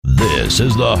This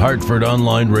is the Hartford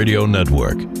Online Radio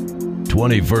Network.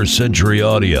 21st Century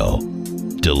Audio.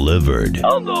 Delivered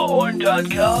on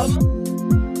thehorn.com.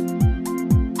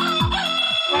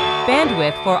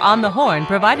 Bandwidth for On the Horn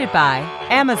provided by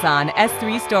Amazon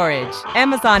S3 Storage.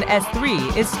 Amazon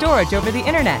S3 is storage over the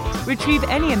internet. Retrieve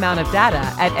any amount of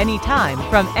data at any time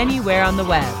from anywhere on the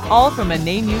web, all from a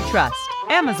name you trust.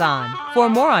 Amazon. For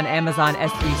more on Amazon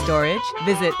S3 Storage,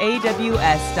 visit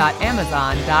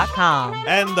aws.amazon.com.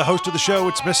 And the host of the show,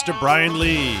 it's Mr. Brian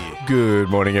Lee. Good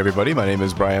morning, everybody. My name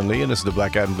is Brian Lee, and this is the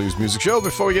Black Adam Blues Music Show.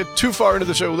 Before we get too far into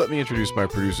the show, let me introduce my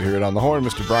producer here at On the Horn,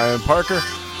 Mr. Brian Parker.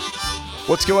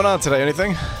 What's going on today?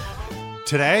 Anything?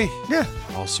 Today? Yeah.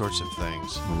 All sorts of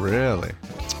things. Really?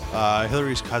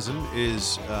 Hillary's cousin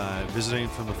is visiting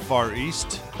from the Far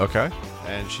East. Okay.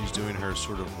 And she's doing her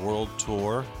sort of world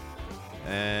tour.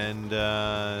 And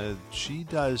she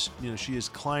does, she has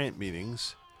client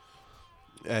meetings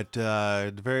at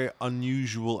very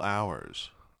unusual hours.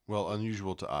 Well,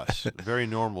 unusual to us. Very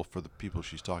normal for the people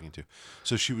she's talking to.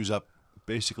 So she was up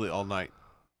basically all night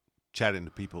chatting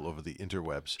to people over the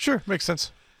interwebs. Sure, makes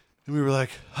sense. And we were like,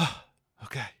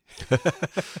 okay.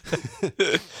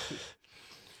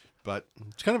 But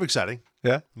it's kind of exciting.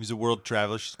 Yeah? She's a world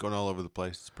traveler. She's going all over the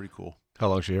place. It's pretty cool. How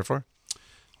long is she here for?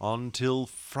 Until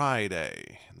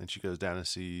Friday. And then she goes down and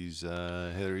sees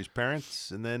Hillary's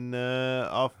parents. And then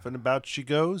off and about she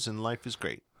goes, and life is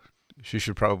great. She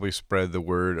should probably spread the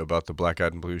word about the Black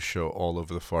Adam Blues show all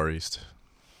over the Far East.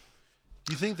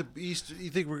 You think the East?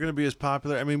 You think we're going to be as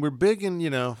popular? I mean, we're big in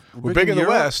we're big in the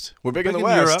West. We're big in the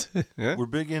West. Europe. Yeah. We're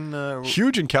big in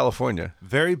huge in California.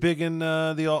 Very big in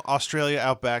the Australia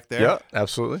outback there. Yeah,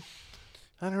 absolutely.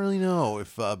 I don't really know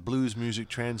if blues music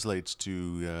translates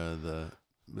to the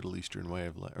Middle Eastern way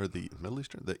of life, or the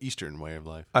Eastern way of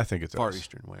life. I think it does. Far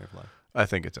Eastern way of life. I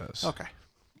think it does. Okay.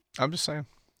 I'm just saying.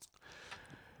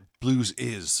 Blues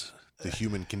is the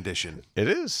human condition. It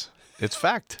is. It's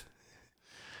fact.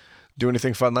 Do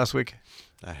anything fun last week?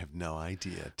 I have no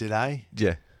idea. Did I?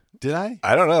 Yeah. Did I?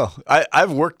 I don't know.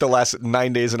 I've worked the last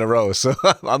 9 days in a row, so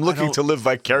I'm looking to live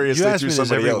vicariously through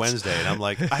somebody every else. Wednesday, and I'm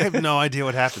like, I have no idea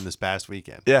what happened this past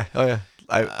weekend. Yeah. Oh, yeah.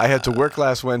 I had to work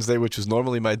last Wednesday, which was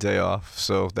normally my day off,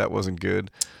 so that wasn't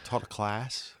good. Taught a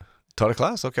class. Taught a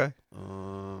class? Okay.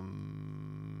 I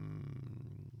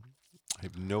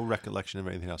have no recollection of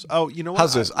anything else. Oh, you know what?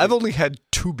 How's this? I've only had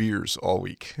 2 beers all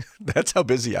week. That's how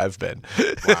busy I've been.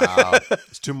 Wow.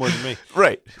 It's 2 more than me.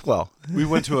 Right. Well, we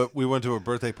went to a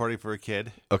birthday party for a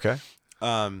kid. Okay.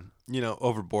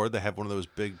 Overboard, they have one of those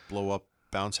big blow up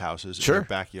bounce houses in Sure. their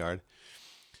backyard.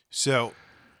 So,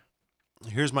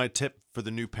 here's my tip for the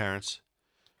new parents.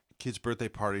 Kids' birthday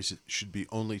parties should be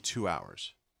only 2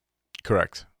 hours.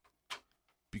 Correct.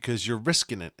 Because you're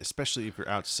risking it, especially if you're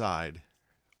outside,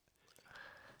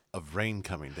 of rain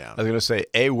coming down. I was going to say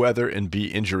A, weather, and B,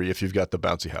 injury if you've got the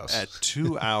bouncy house. At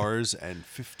 2 hours and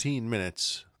 15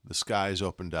 minutes, the skies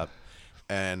opened up,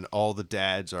 and all the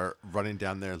dads are running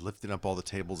down there, lifting up all the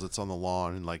tables that's on the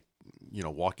lawn, and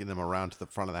walking them around to the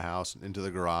front of the house and into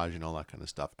the garage and all that kind of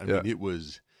stuff. I mean, it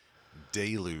was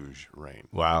deluge rain.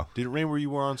 Wow. Did it rain where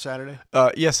you were on Saturday?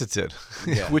 Yes, it did.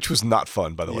 Yeah. Which was not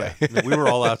fun, by the way. No, we were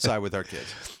all outside with our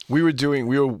kids. We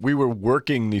were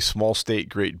working the Small State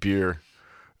Great Beer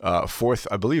fourth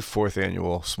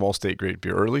annual Small State Great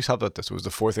Beer, or at least how about this? It was the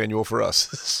 4th annual for us.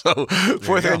 So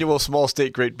fourth annual Small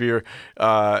State Great Beer.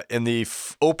 In the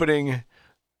opening,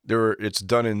 it's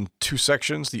done in 2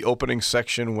 sections. The opening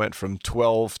section went from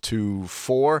 12 to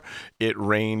 4. It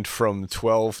rained from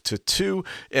 12 to 2,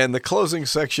 and the closing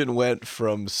section went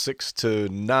from 6 to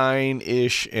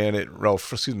 9-ish, and 5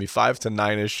 to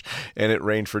 9-ish, and it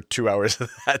rained for 2 hours of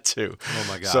that too. Oh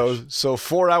my gosh! So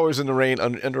 4 hours in the rain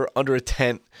under a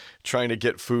tent, trying to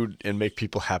get food and make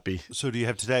people happy. So do you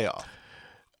have today off?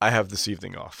 I have this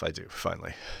evening off. I do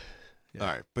finally. Yeah. All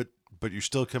right, but you're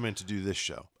still coming to do this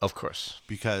show. Of course.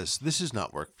 Because this is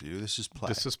not work for you. This is play.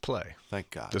 This is play. Thank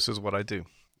God. This is what I do.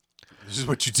 This is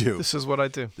what you do. This is what I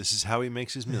do. This is how he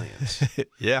makes his millions.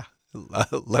 Yeah.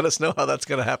 Let us know how that's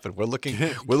going to happen. We're looking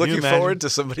forward to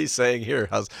somebody saying, "Here,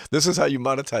 this is how you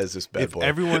monetize this bad boy." If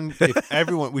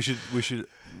everyone, we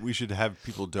should have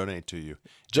people donate to you.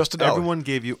 Just $1. Everyone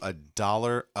gave you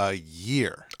 $1 a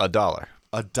year. $1.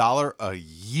 $1 a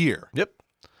year. Yep.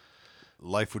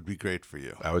 Life would be great for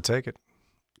you. I would take it.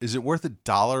 Is it worth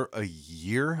 $1 a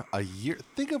year? A year?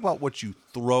 Think about what you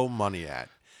throw money at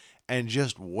and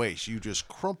just waste. You just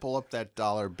crumple up that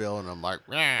dollar bill, and I'm like,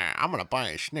 I'm going to buy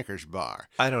a Snickers bar.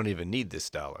 I don't even need this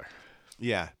 $1.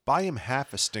 Yeah, buy him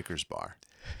half a Snickers bar.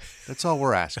 That's all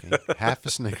we're asking. Half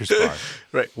a Snickers bar.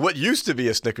 Right. What used to be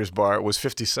a Snickers bar was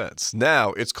 50 cents.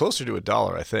 Now it's closer to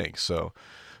 $1, I think. So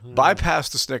Bypass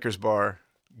the Snickers bar.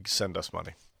 Send us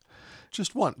money.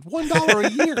 Just $1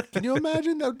 a year. Can you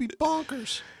imagine? That would be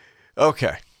bonkers.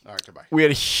 Okay. All right, goodbye. We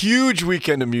had a huge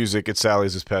weekend of music at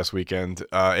Sally's this past weekend.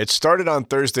 It started on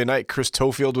Thursday night. Chris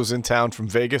Tofield was in town from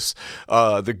Vegas.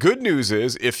 The good news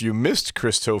is, if you missed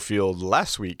Chris Tofield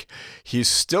last week, he's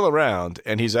still around,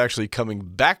 and he's actually coming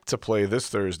back to play this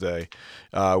Thursday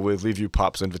with Leave You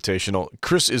Pop's Invitational.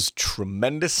 Chris is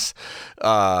tremendous.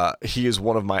 He is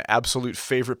one of my absolute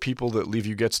favorite people that Leave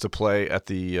You gets to play at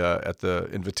the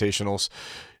Invitationals.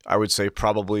 I would say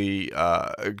probably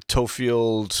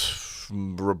Tofield,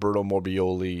 Roberto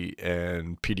Morbioli,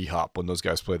 and P.D. Hop. When those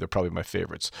guys play, they're probably my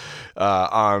favorites.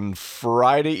 On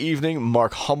Friday evening,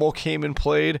 Mark Hummel came and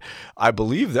played. I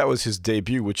believe that was his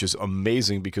debut, which is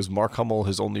amazing because Mark Hummel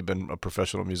has only been a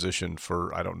professional musician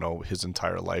for, I don't know, his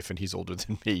entire life, and he's older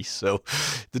than me. So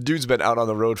the dude's been out on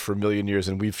the road for a million years,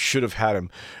 and we should have had him.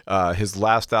 His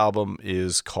last album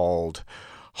is called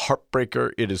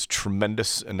Heartbreaker. It is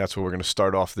tremendous, and that's where we're going to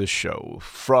start off this show.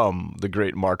 From the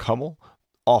great Mark Hummel,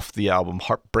 off the album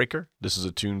Heartbreaker, this is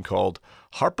a tune called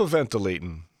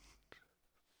Harpaventilatin'.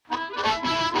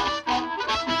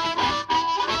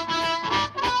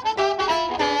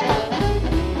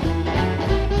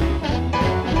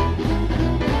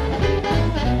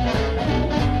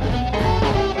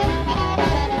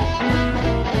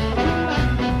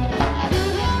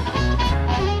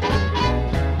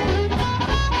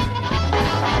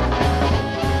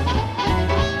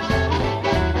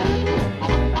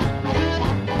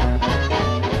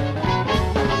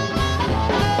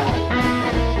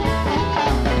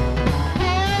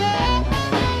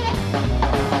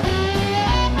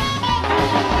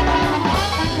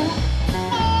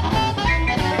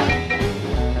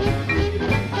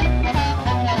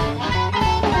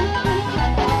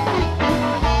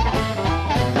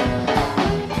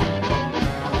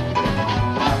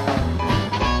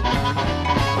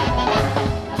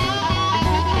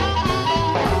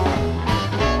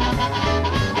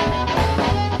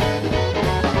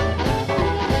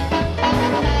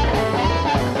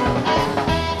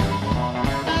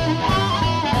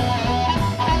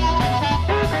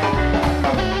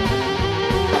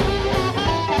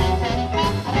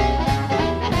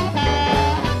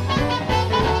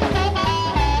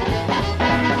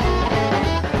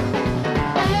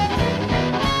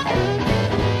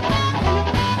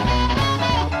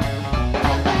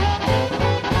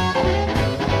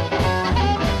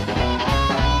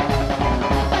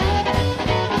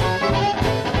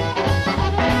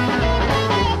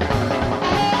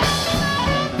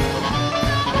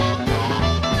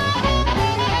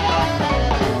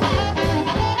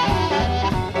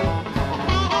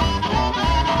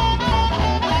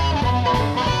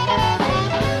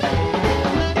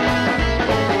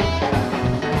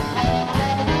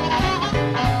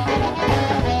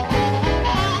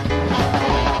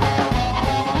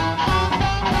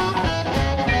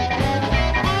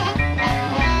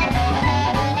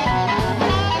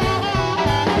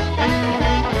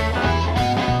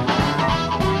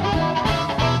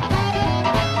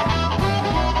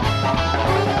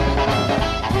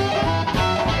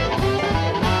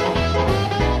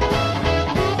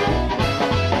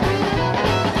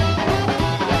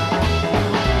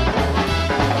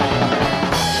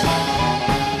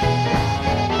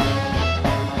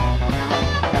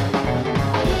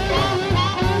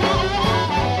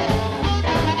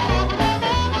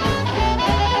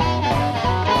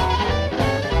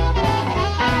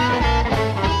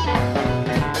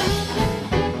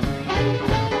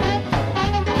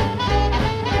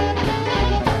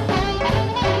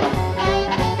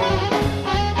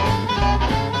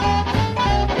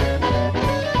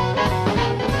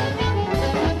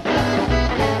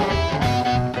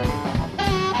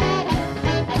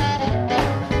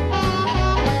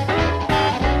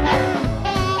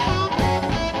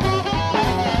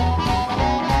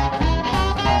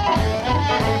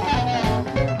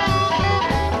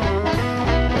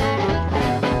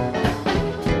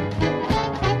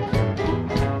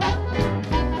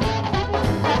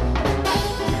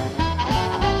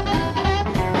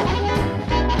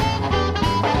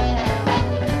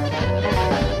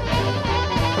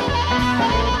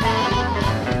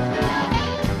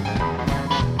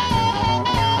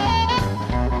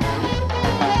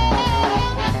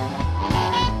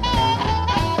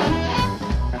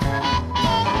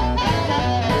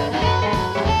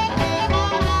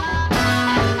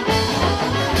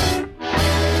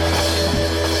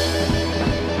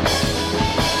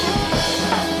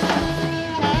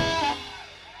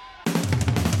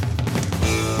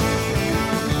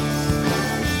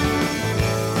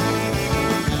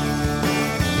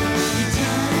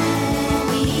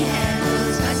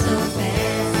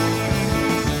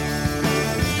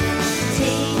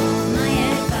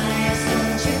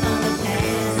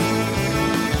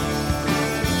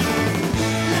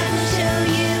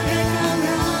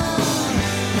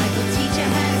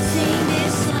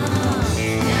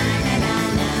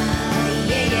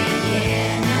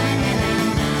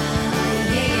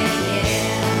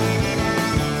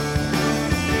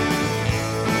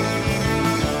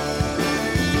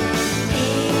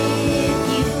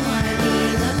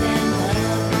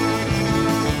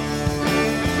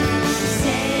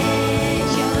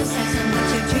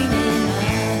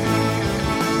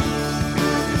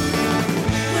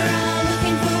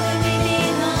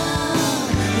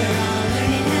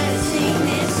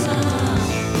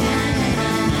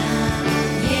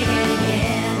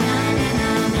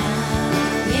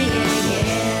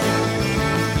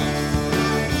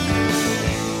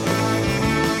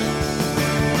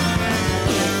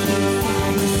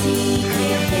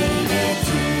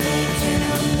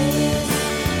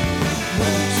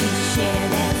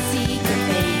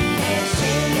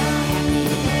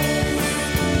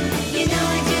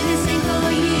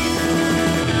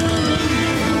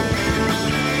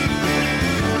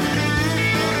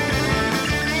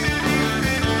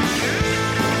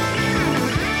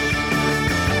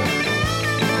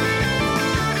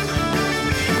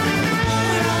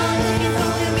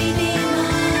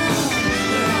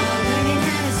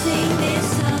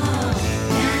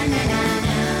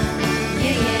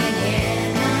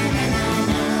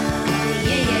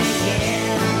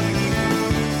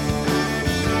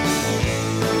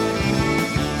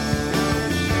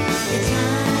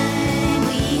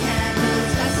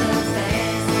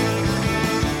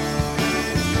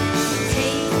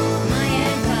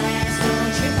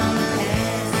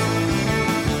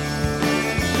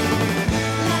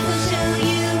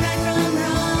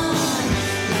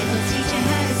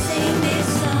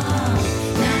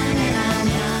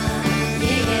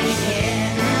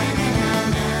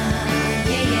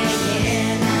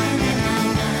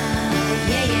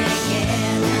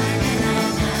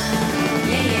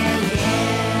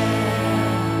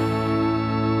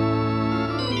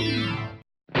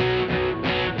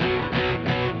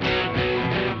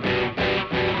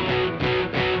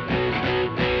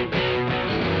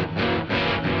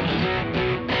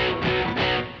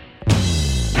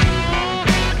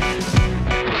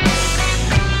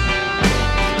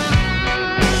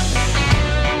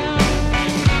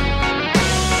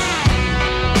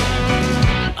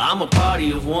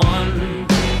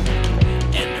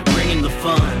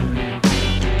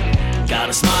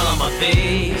 smile on my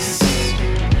face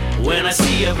when I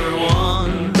see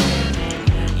everyone.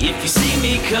 If you see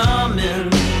me coming,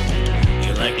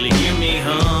 you'll likely hear me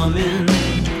humming.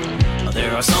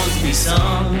 There are songs to be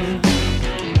sung.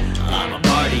 I'm a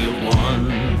party of one.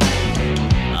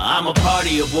 I'm a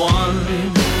party of one.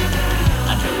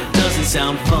 I know it doesn't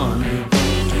sound fun.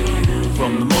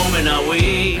 From the moment I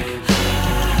wake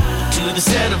to the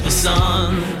set of the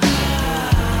sun,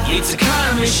 it's a kind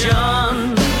of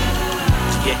mission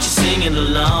to get you singing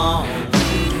along.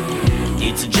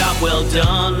 It's a job well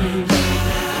done.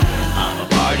 I'm a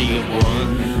party of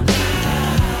one.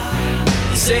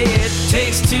 They say it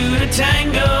takes two to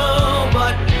tango,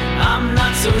 but I'm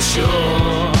not so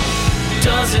sure.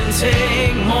 Doesn't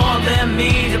take more than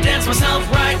me to dance myself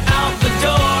right out the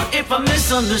door. If I'm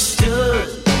misunderstood,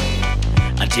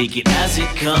 I take it as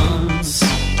it comes.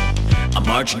 I'm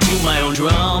marching to my own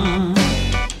drum.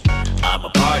 I'm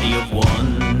a party of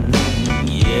one,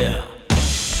 yeah.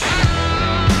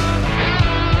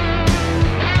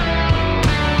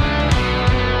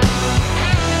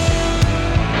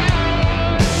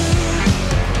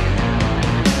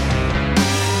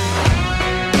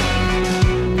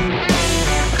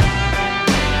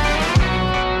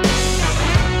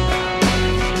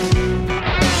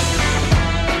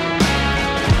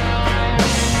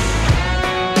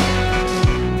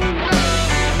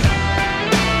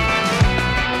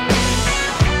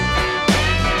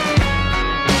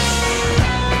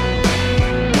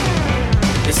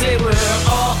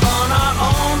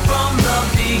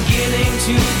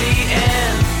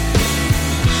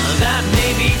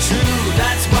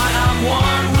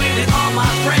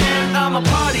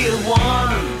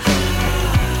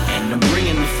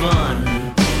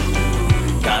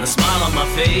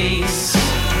 Face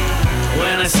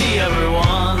when I see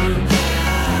everyone.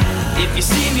 If you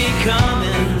see me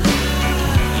coming,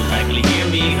 you likely hear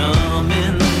me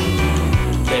humming.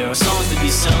 There are songs to be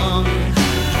sung.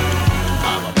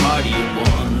 I'm a party of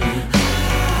one.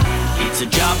 It's a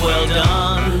job well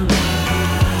done.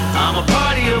 I'm a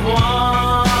party of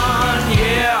one,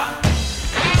 yeah.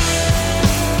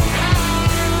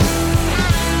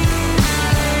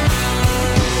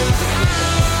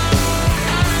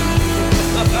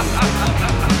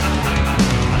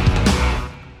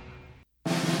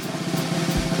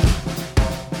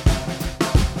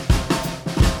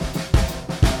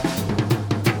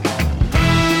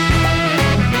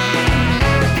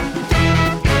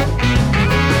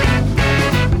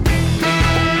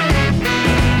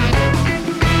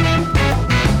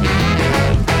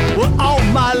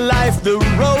 The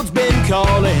road's been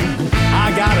calling,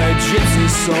 I got a gypsy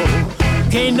soul.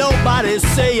 Can't nobody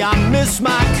say I miss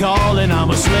my calling. I'm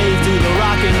a slave to the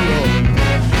rock and roll.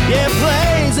 Yeah,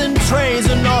 planes and trains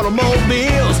and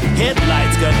automobiles,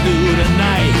 headlights got through the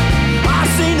night. I've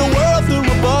seen the world through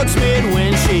a Bugsmith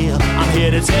windshield. I'm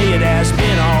here to tell you that's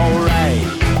been alright.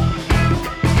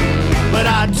 But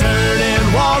I turn and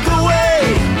walk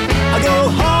away. I go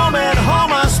home and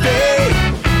home I stay.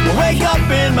 Wake up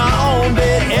in my own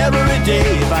bed every day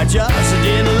if I just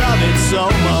didn't love it so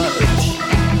much.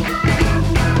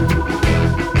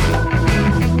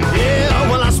 Yeah,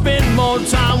 well, I spend more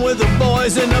time with the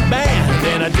boys in the band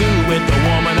than I do with the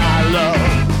woman I love.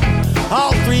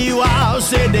 All 3 wives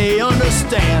said they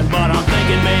understand, but I'm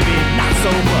thinking maybe not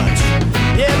so much.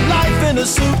 Yeah, life in a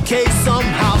suitcase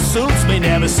somehow suits me,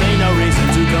 never see no reason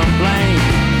to complain.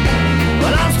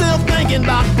 But I'm still thinking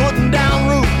about putting down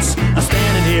roots. I'm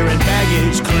standing here in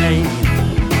baggage claim.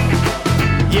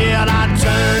 Yeah, and I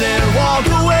turn and walk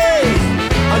away.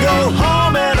 I go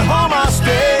home and home I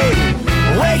stay.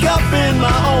 Wake up in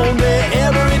my own bed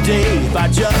every day if I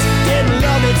just didn't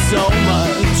love it so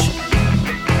much.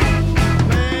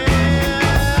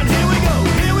 Man, here we go,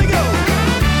 here we go.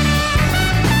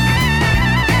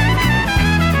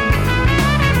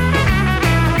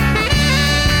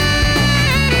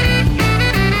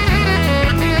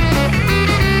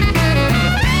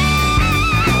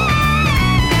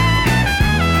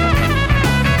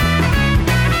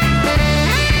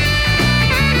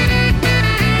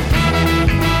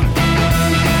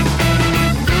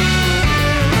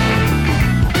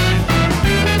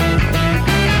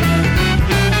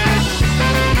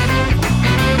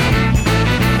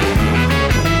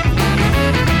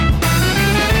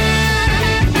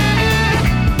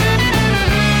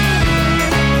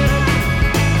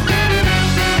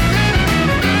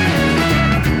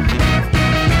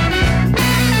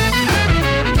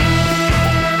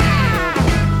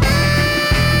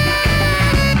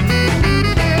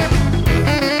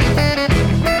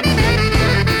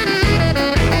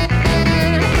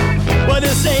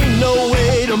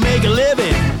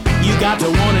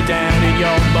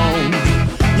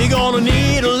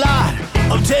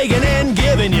 taking and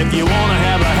giving if you wanna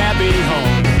have a happy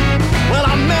home. Well,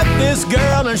 I met this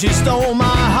girl and she stole my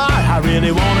heart. I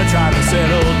really wanna try to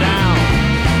settle down,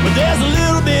 but there's a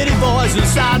little bitty voice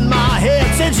inside my head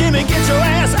said, Jimmy, get your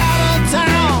ass out of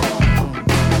town.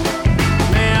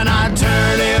 Man, I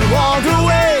turn and walk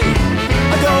away.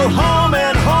 I go home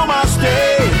and home I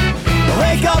stay. I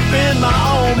wake up in my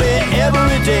own bed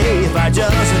every day. If I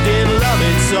just didn't love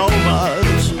it so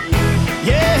much.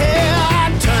 Yeah,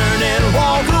 I turn and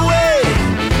walk away.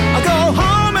 I go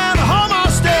home and home I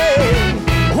stay.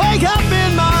 I wake up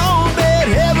in my own bed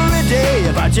every day.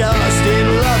 If I just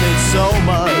didn't love it so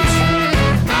much.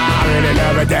 I really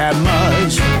love it that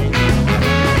much.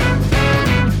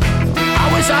 I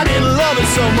wish I didn't love it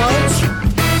so much.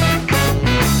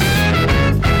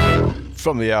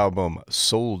 From the album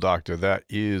Soul Doctor, that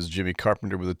is Jimmy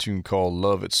Carpenter with a tune called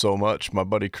Love It So Much. My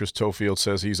buddy Chris Tofield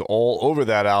says he's all over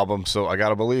that album, so I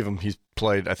gotta believe him.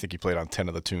 I think he played on 10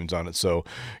 of the tunes on it, so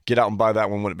get out and buy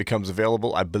that one when it becomes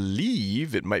available. I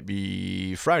believe it might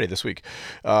be Friday this week.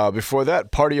 Before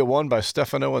that, Party of One by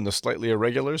Stefano and the Slightly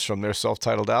Irregulars from their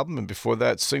self-titled album, and before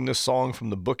that, Sing This Song from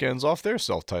the Bookends off their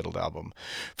self-titled album.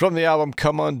 From the album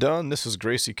Come Undone, this is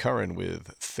Gracie Curran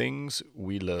with Things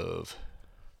We Love.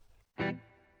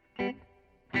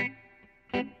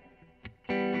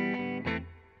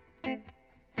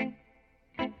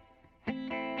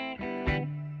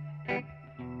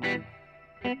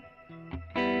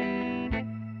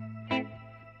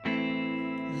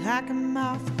 Like a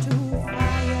moth to a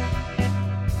fire,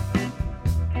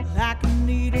 like a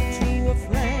needle to a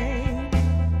flame.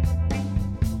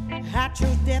 I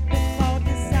chose death before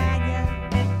desire.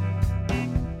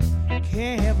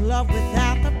 Can't have love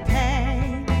without the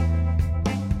pain.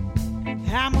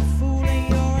 I'm a fool and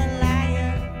you're a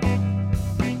liar,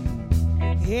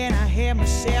 and I have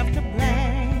myself to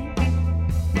blame.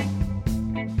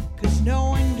 'Cause no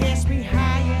one gets me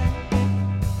higher,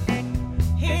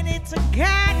 and it's a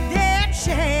goddamn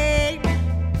shame.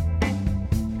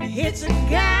 It's a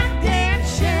goddamn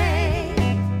shame.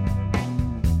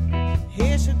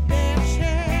 It's a damn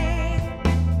shame.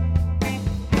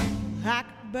 Like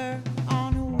a bird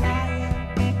on a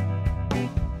wire,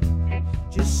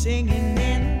 just singing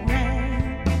in the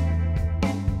rain.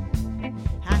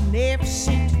 I never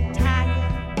seem to tire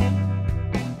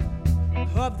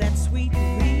of that sweet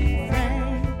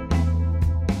refrain.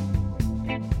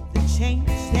 The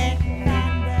changes that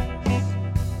find us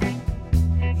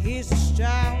is a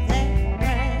straw that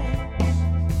breaks.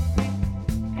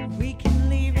 We can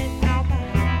leave it all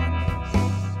behind us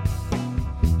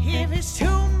if it's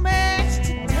too much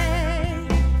to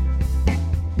take.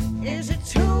 Is it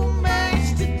too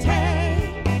much to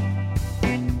take?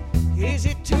 Is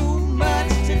it too much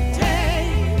to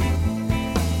take?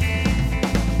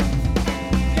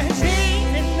 'Cause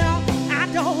even though I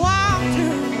don't want to,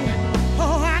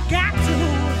 oh, I got to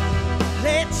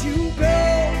let you go.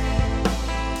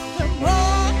 The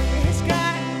more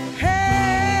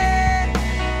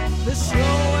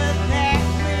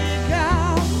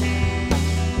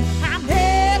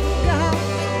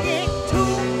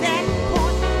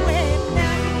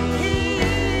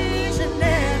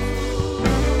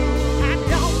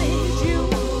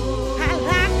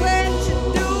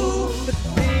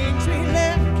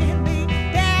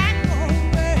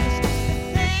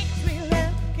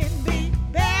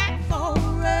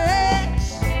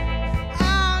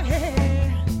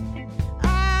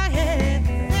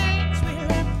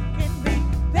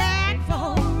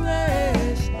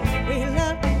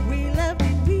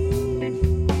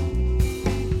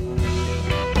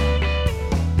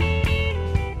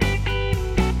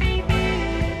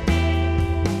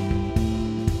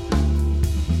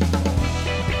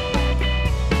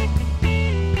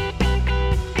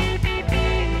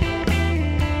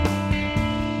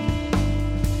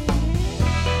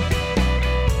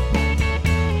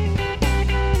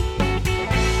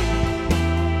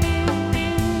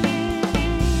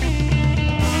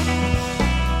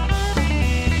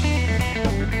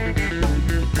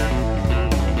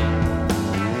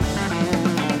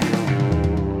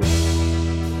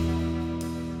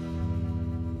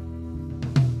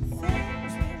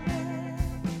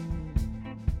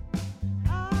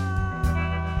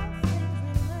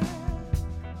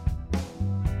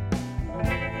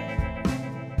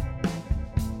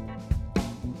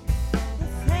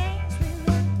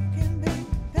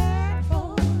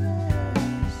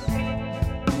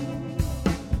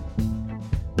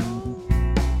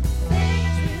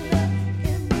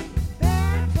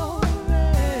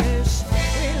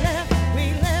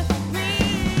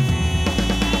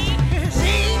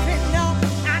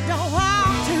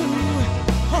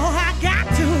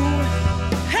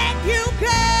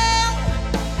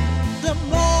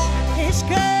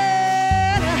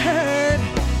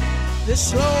the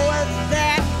slower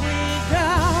that we go.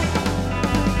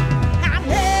 I'm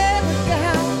never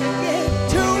gonna get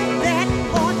to that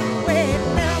point where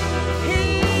love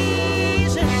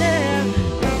is enough.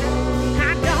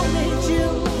 I don't need you.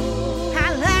 I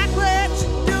like what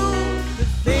you do. The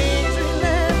things we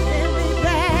love can be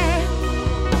bad.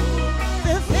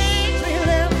 The things we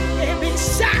love can be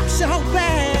so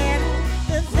bad.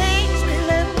 The things we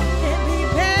love can be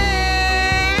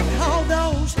bad. All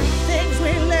those things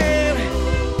we love,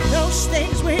 those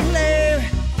things we love,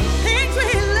 things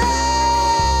we love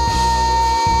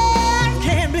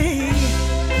can be,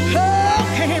 oh,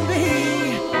 can be,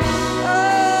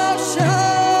 oh, so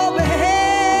bad.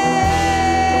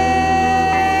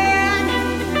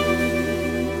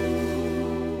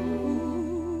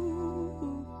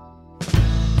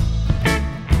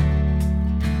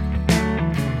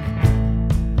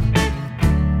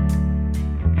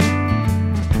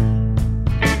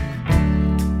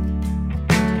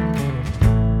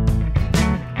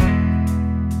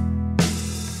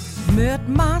 Met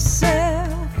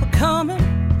myself a coming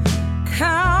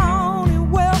county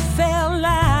welfare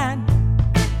line.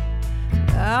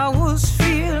 I was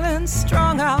feeling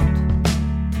strung out,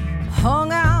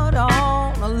 hung out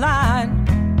on a line.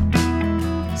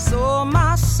 Saw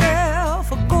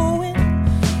myself a going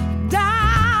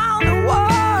down the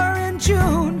war in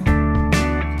June.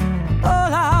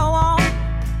 All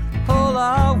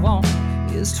I want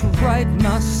is to write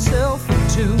myself a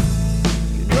tune.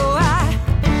 You know I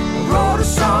wrote a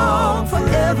song for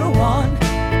everyone,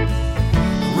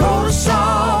 wrote a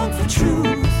song for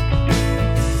truth,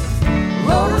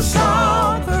 wrote a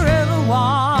song for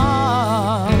everyone.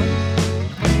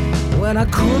 When I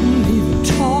couldn't even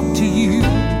talk to you,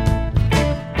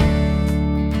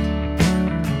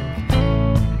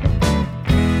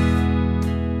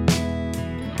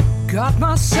 got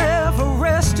myself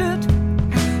arrested,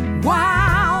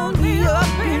 wound me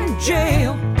up in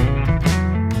jail.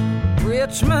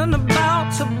 Richmond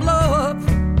about to blow up,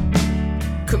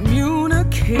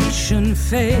 communication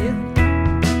failed.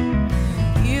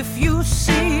 If you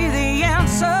see the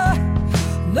answer,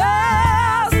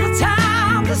 now's the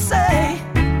time to say,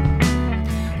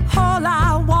 all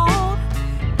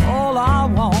I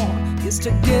want is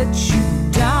to get you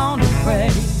down to pray.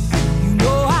 You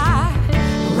know I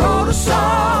wrote a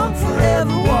song for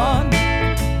everyone,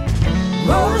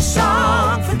 wrote a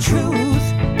song for truth.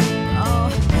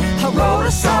 I wrote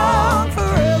a song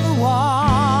for everyone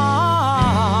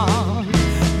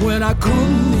when I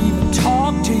couldn't even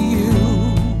talk to you.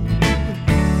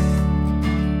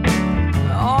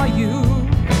 Are you?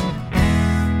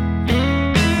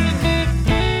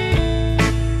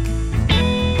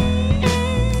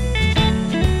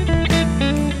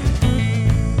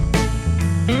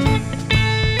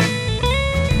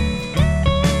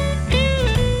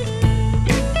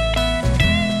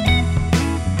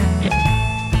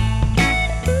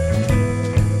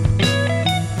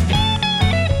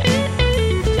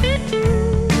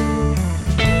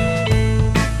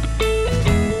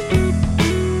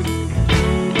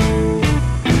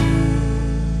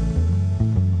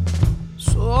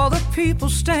 People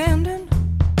standing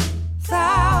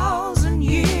 1,000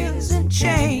 years in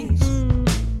chains.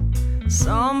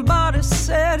 Somebody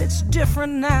said it's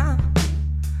different now.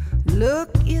 Look,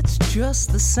 it's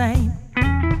just the same.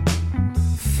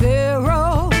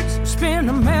 Pharaohs spin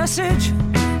a message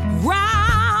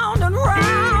round and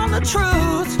round the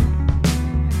truth.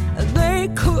 They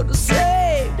could have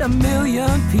saved 1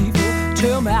 million people.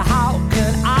 Tell me, how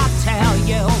can I tell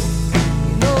you?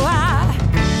 You know I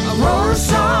wrote a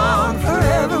song for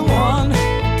everyone,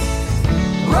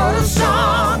 wrote a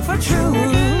song for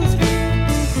truth,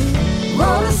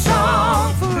 wrote a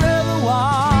song for everyone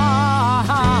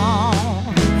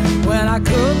when I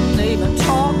couldn't even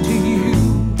talk to you.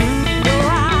 No,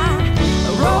 I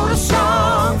wrote a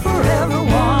song for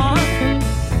everyone,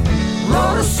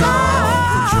 wrote a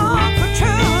song for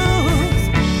truth,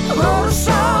 wrote a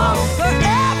song for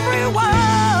everyone,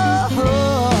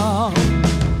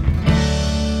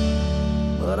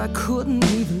 but I couldn't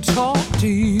even talk to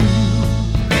you.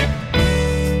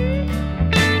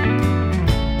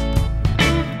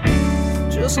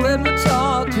 Just let me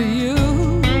talk to you.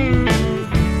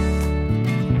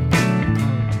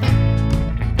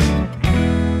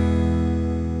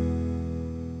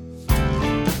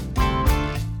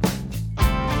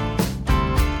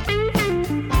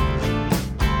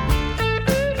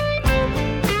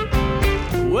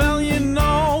 Well, you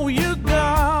know you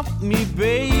got me,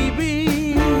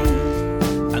 baby,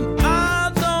 and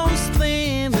I don't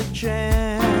stand a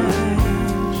chance.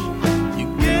 You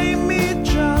gave me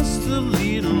just a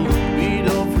little bit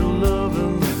of your love.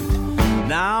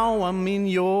 I'm in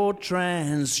your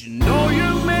trance. You know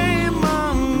you made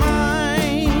my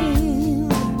mind.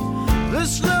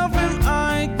 There's nothing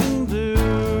I can do.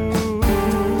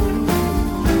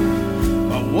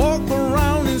 I walk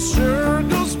around in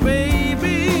circles,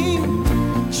 baby,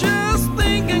 just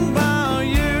thinking about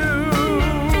you.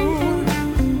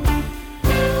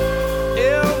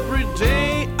 Every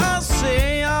day I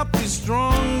say I'll be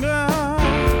stronger,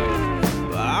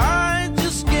 but I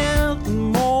just get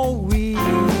more weak.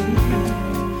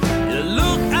 You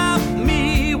look at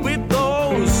me with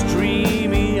those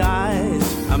dreamy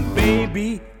eyes, and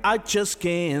baby, I just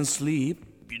can't sleep.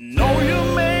 You know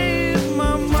you made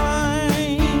my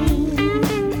mind.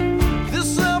 There's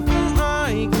something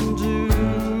I can do.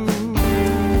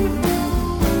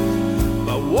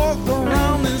 I walk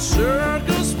around in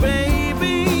circles,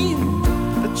 baby,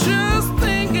 just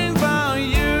thinking about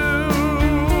you.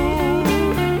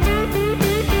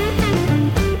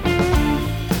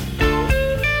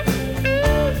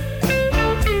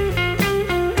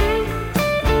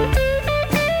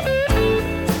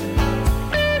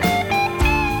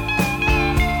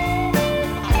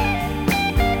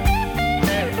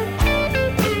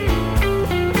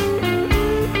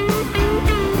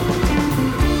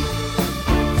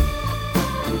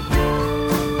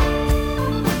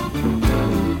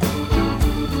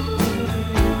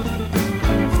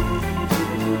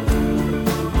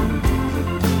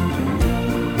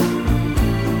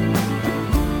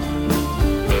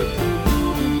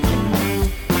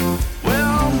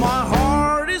 Well, my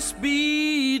heart is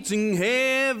beating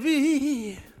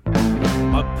heavy.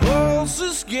 My pulse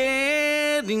is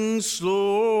getting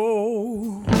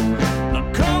slow.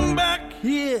 Now come back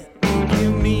here and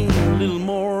give me a little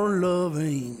more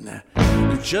loving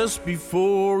just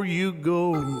before you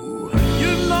go.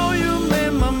 You know you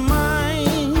made my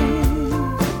mind.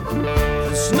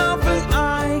 There's nothing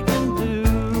I can do.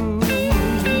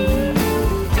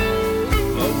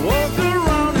 I walk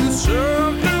around in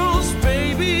circles,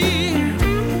 baby,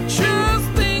 just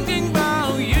thinking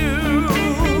about you.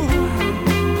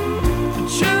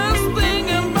 Just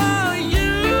thinking about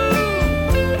you.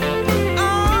 Oh,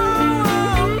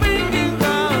 I'm thinking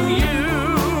about you.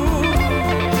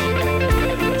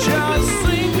 Just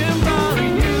thinking about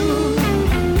you.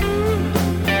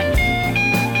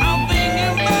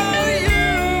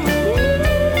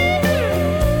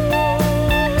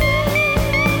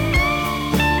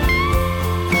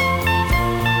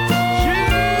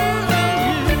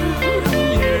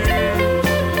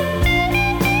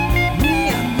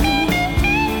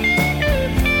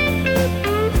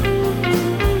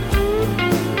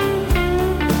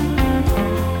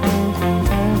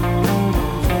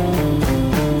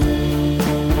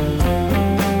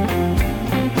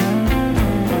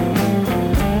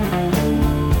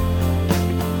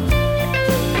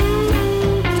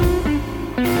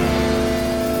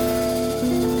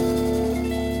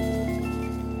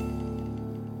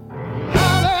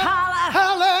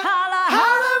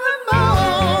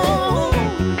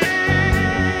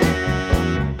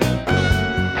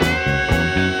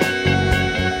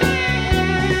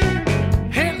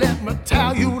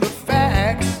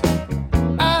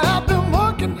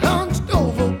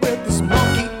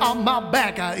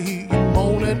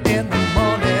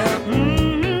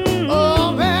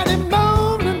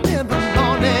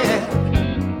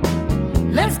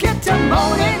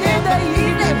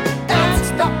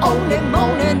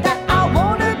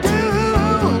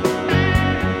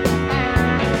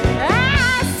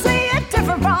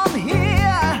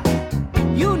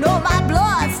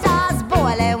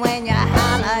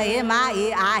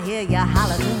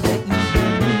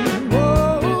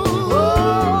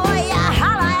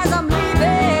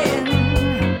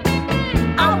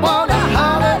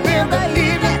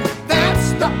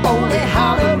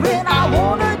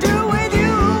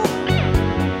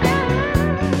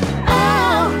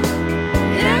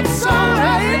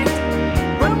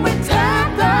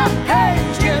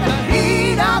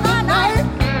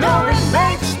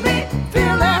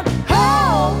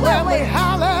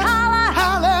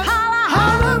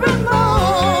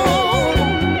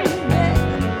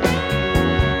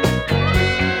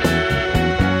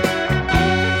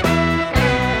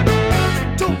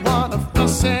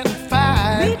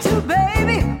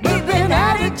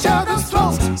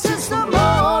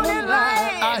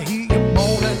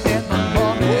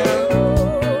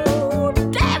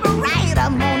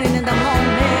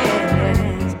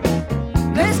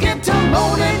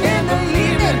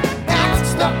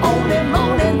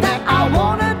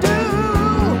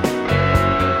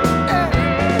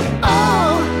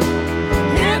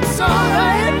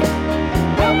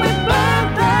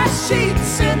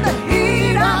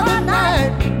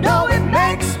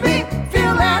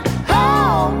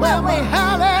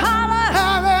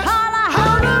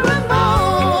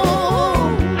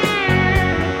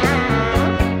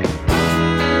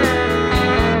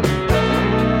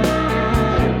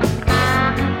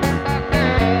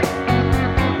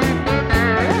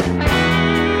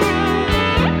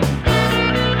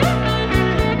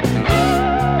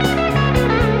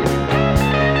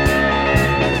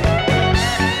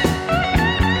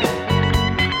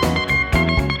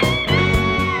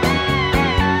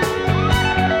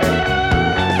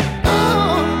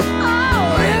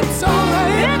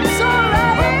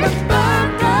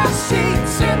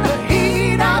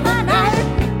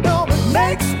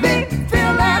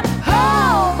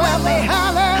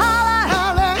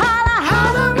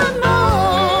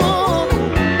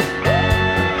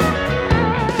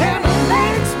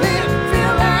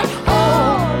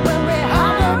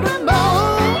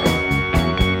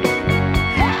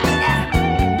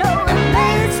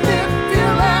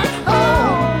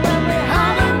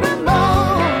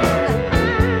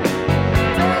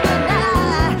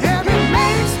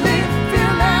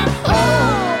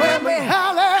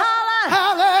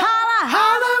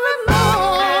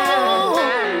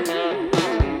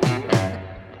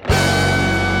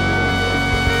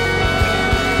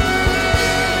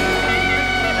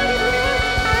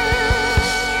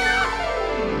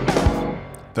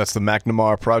 That's the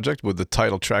McNamara Project with the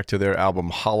title track to their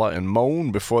album Holla and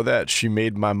Moan. Before that, She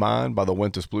Made My Mind by the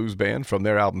Winters Blues Band from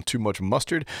their album Too Much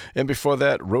Mustard. And before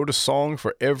that, Wrote a Song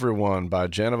for Everyone by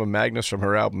Janova Magnus from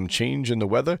her album Change in the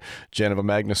Weather. Janova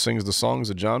Magnus sings the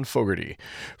songs of John Fogerty.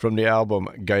 From the album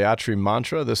Gayatri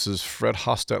Mantra, this is Fred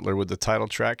Hostetler with the title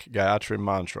track Gayatri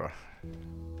Mantra.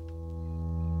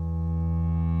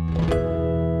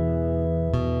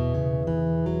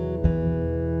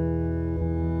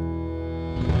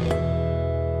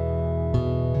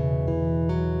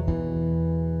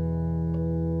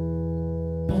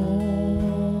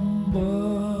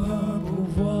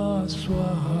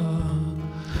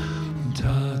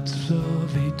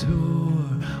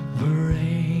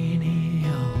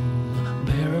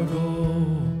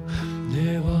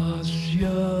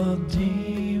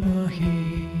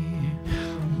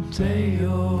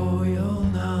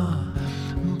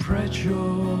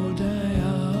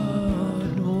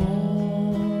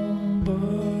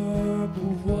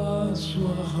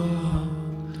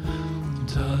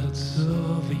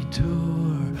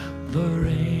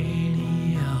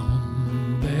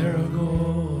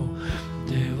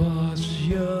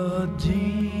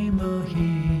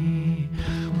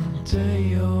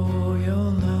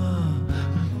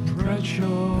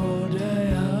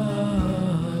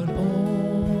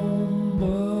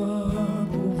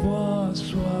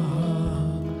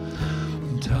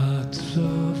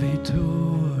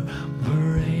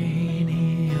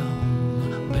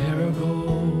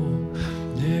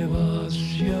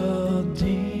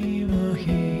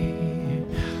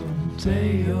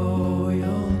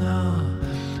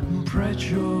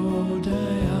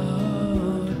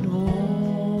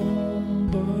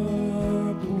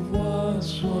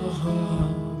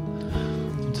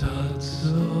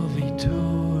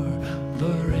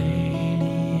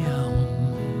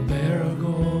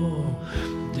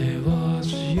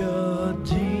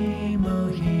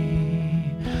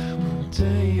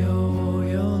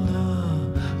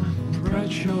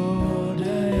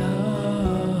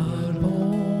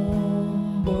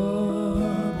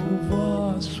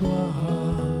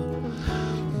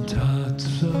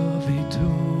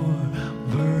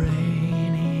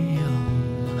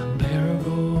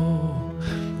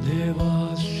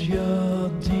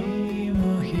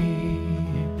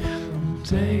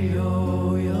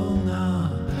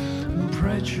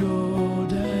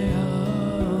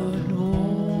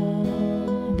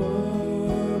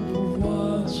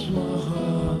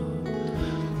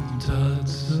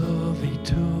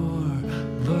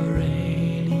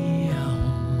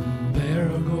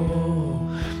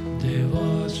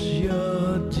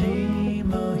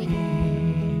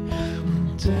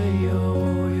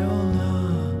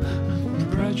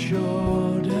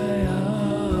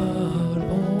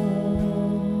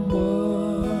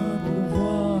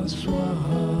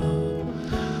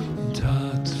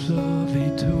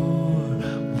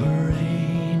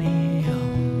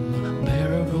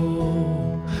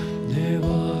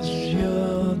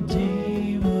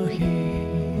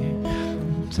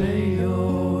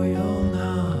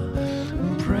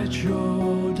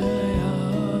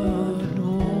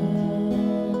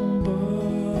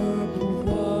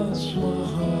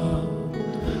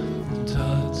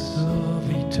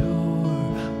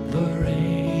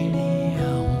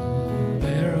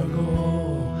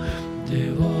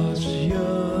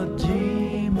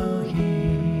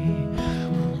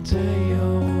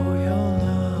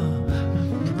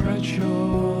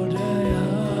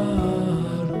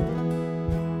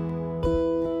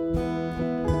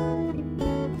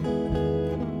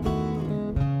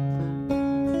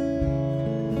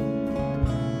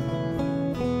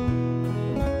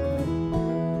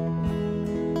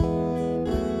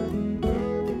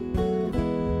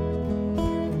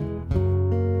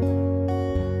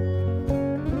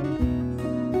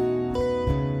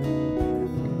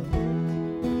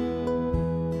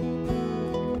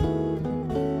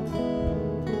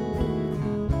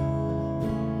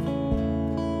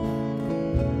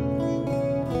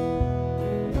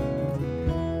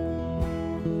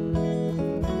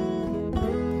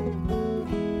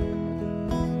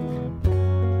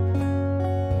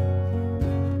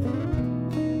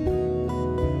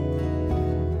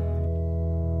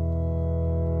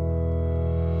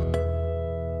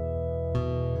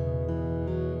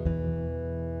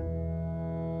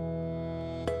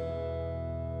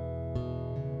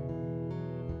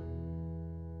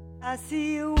 I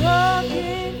see you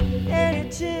walking in a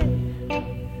gym,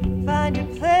 find your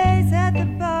place at the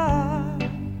bar.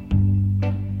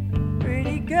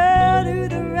 Pretty girl to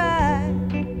the right,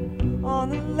 on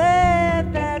the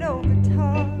left that old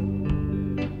guitar.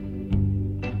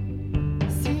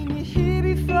 Seen you here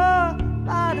before,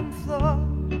 bottom floor.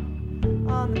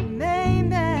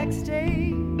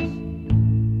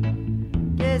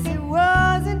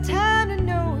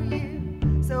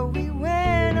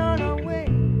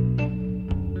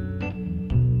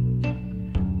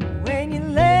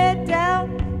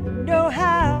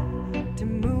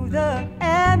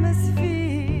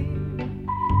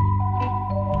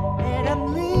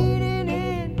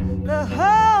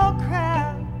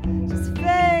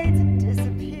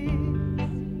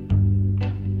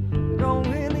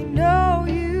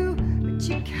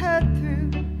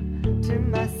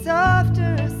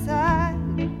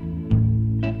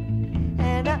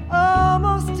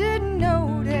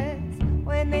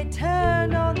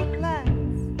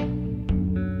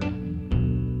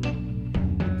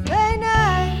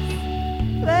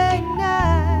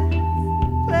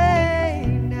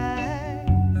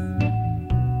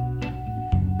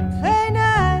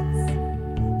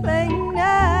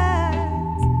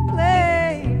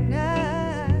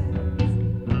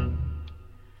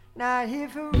 not here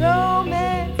for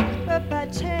romance, but by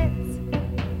chance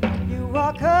you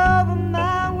walk over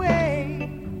my way.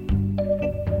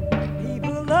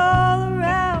 People all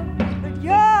around, but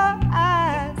your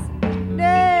eyes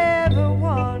never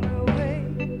wander away.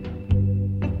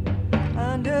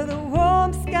 Under the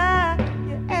warm sky,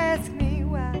 you ask me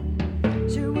why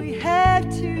should we have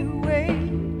to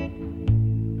wait?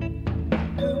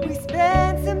 Could we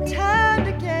spend some time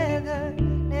together?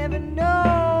 Never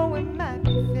know, it might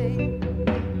be fate.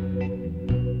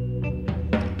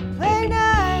 Play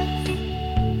nice,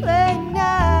 play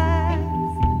nice,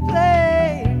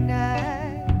 play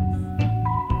nice.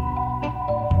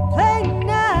 Play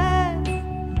nice,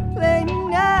 play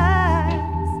nice,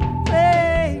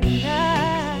 play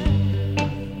nice.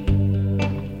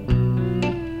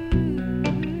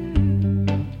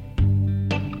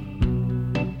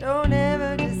 Don't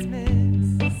ever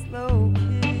dismiss a slow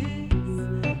kiss.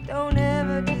 Don't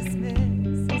ever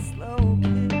dismiss a slow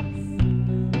kiss.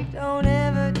 Don't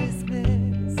ever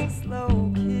dismiss a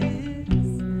slow kiss.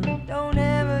 Don't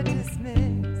ever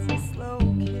dismiss a slow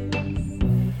kiss.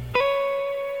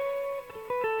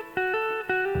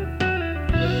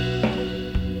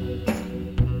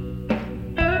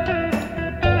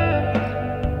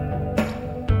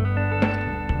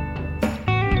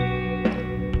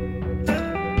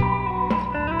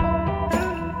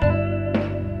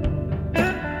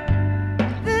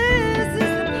 This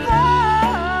is the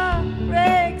part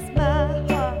breaks my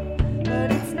heart, but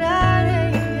it's 9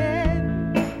 a.m.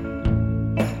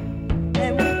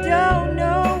 and we don't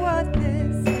know what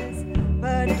this is,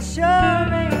 but it sure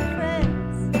ain't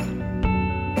friends.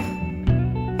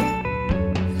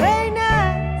 Play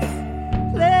nice,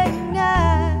 play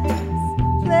nice,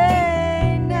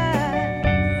 play nice,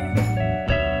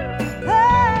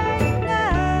 play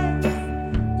nice,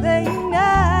 play nice, play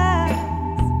nice,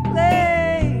 play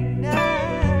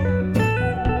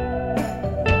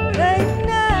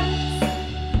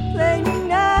nice, play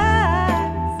nice,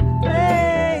 play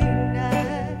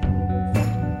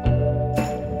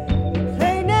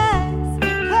nice, play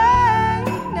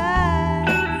nice,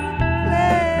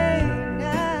 play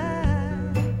nice,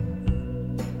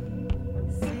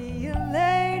 see you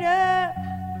later,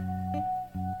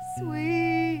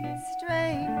 sweet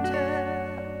stranger.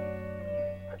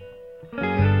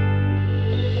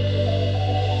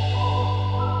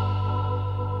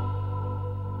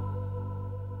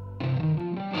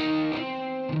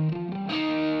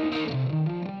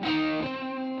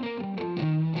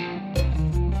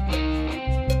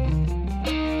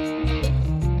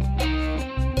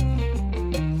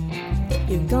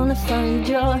 You're gonna find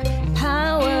your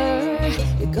power.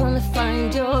 You're gonna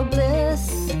find your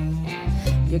bliss.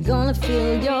 You're gonna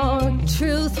feel your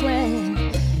truth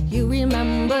when you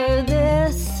remember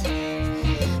this.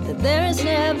 There is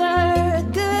never a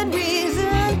good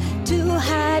reason to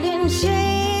hide in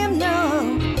shame,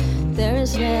 no. There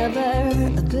is never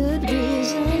a good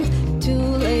reason to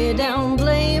lay down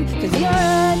blame. 'Cause you're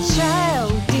a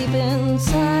child deep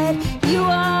inside. You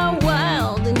are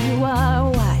wild and you are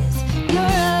wise.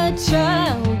 You're a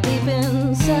child deep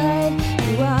inside.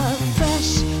 You are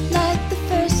fresh like the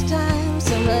first time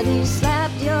somebody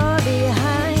slapped your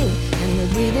behind and the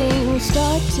breathing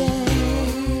started.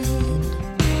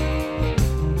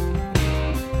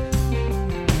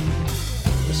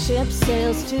 The ship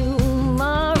sails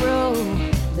tomorrow.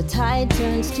 The tide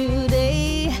turns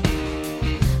today.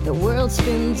 The world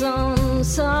spins on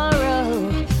sorrow.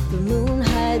 The moon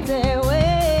hides their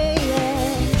way.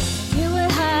 Yeah. You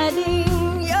were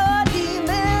hiding your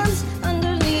demons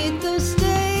underneath the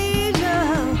stage.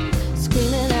 Oh.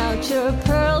 Screaming out your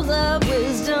pearls of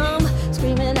wisdom.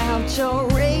 Screaming out your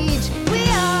rage. We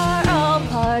are all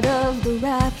part of the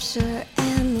rapture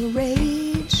and the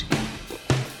rage.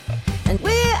 And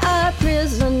we are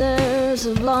prisoners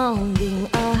of longing.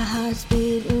 Our hearts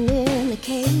beating in a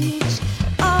cage.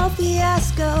 All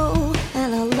fiasco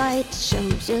and a light show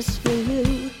just for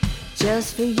you,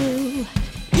 just for you.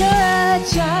 You're a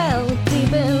child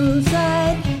deep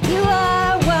inside. You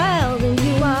are wild and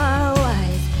you are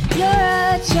wise. You're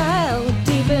a child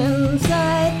deep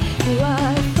inside. You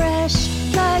are fresh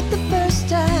like the first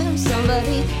time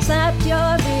somebody slapped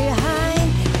your behind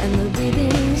and the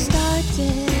breathing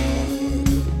started.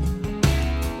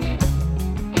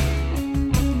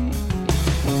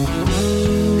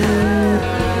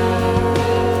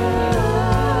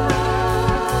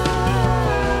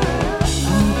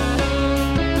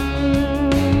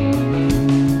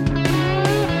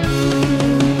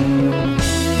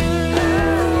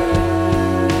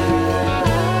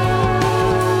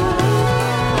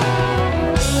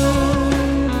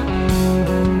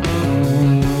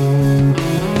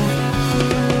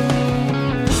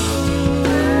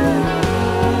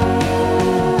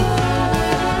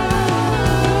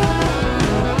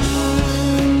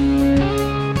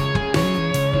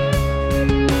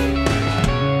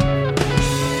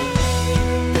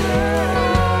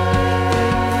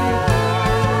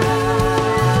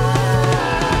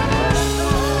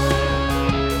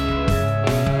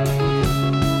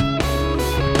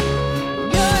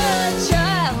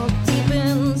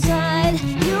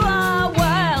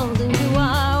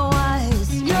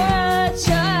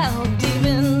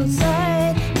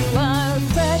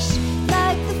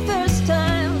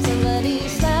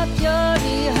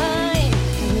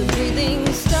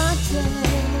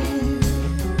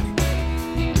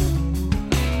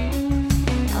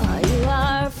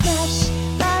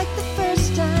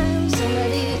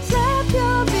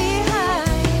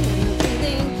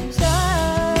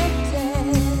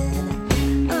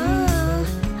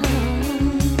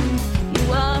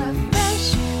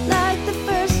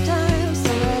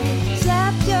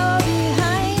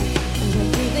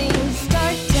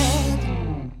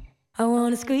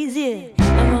 squeeze you,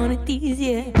 I wanna tease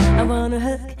you, I wanna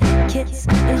hug, kiss,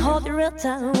 and hold you real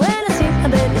tight. When I see my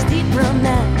baby's deep brown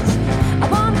eyes, I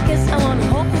wanna kiss, I wanna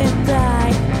hold him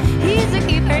tight. He's a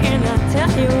keeper and I'll tell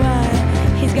you why.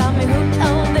 He's got me hooked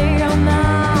all day, all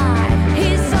night.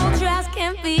 He's so true as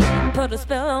can be, put a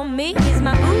spell on me. He's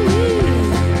my ooh-wee,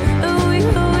 ooh-wee,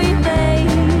 ooh-wee,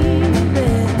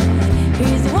 baby.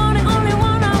 He's the one and only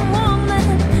one I want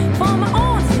for my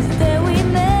own since the day we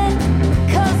met.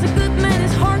 'Cause a good man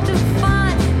is hard to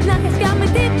find. Now he's got me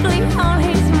deeply on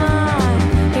his mind.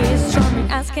 He's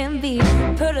charming as can be,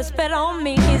 put a spell on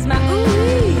me. He's my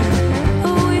ooh-wee,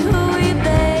 ooh-wee, ooh-wee,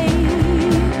 baby.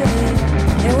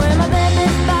 And when my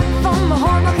baby's back from a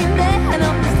hard working day, I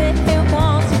know he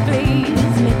wants to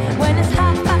please me. When it's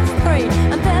 3:30,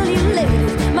 I'll tell you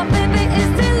ladies, my baby is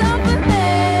still loving me.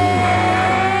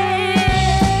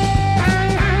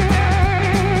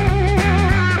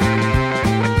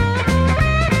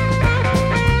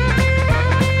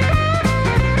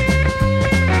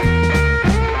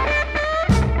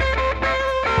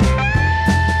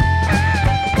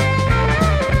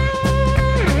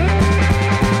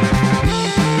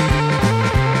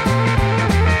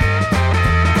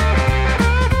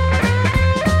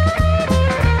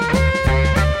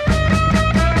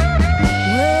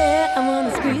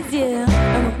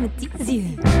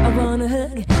 I wanna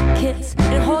hug, kiss,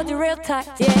 and hold you real tight.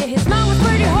 Yeah, his smile was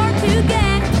pretty hard to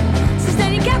get. Since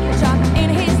then he kept the chop in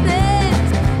his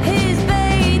lips. His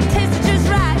bait tasted just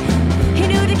right. He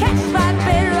knew to catch his vibe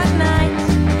better at night.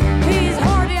 He's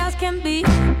hard as can be,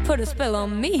 put a spell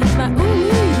on me. He's my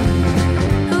ooh-wee,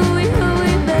 ooh-wee,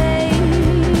 ooh-wee,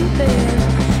 baby.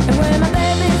 And when my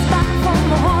baby's back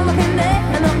from a hard working day,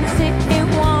 I know the sick he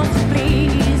wants to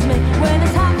please me. When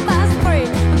it's 3:30,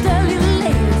 I'll tell you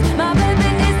ladies, my baby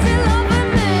is still loving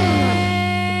me.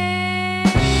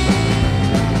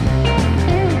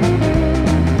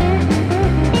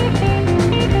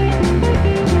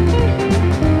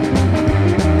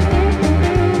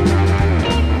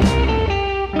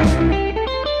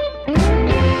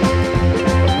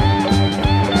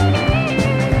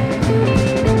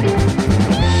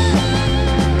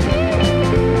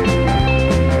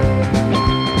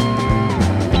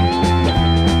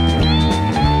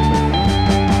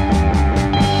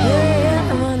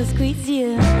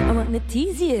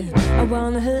 Tease you, I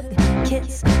wanna hug,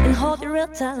 kiss, and hold you real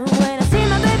tight. When I see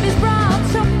my baby's broad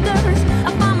shoulders,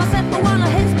 I find myself one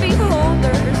of his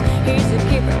beholders. He's a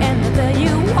keeper and I'll tell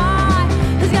you why.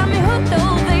 He's got me hooked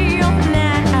all day, all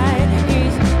night.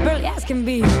 He's burly as can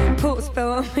be, pull a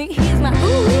spell on me. He's my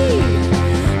ooh-wee,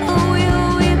 ooh-wee,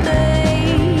 ooh-wee,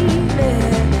 baby.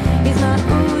 He's my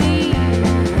ooh-wee,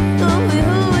 ooh-wee,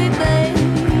 ooh-wee, baby.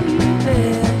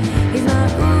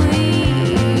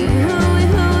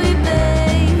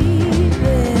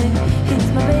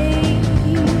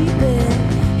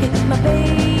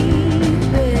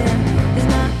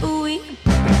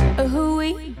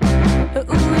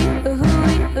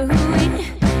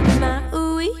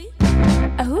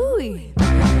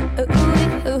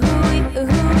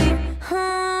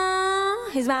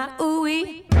 He's my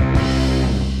ooh-wee.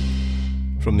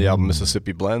 From the album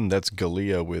Mississippi Blend, that's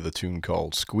Galea with a tune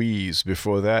called Squeeze.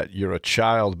 Before that, You're a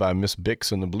Child by Miss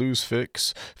Bix and the Blues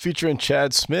Fix, featuring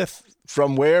Chad Smith.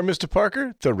 From where, Mr.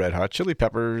 Parker? The Red Hot Chili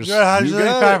Peppers. Red Hot Chili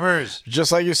Peppers.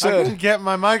 Just like you I said. couldn't get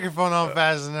my microphone on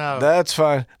fast enough. That's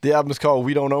fine. The album is called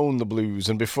We Don't Own the Blues.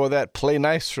 And before that, Play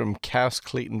Nice from Cass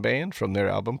Clayton Band from their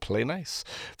album Play Nice.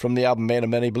 From the album Man of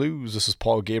Many Blues, this is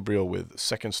Paul Gabriel with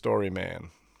Second Story Man.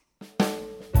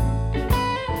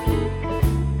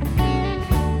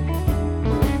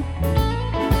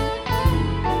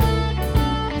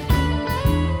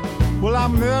 Well, I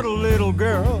met a little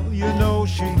girl, you know,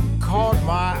 she caught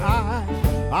my eye.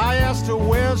 I asked her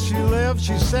where she lived,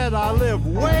 she said I live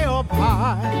way up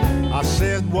high. I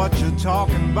said, what you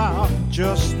talking about,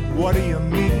 just what do you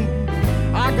mean?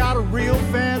 I got a real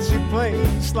fancy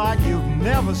place like you've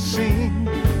never seen.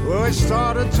 Well, we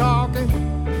started talking,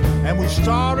 and we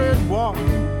started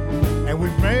walking, and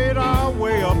we made our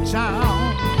way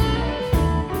uptown.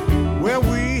 Where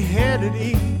we headed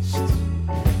east,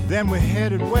 then we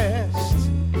headed west.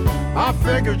 I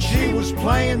figured she was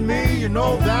playing me, you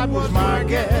know that was my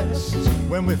guess.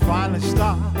 When we finally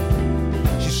stopped,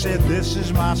 she said, this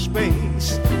is my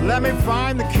space. Let me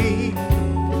find the key,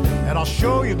 and I'll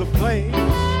show you the place.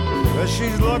 But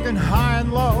she's looking high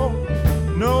and low,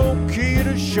 no key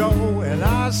to show, and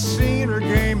I've seen her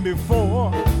game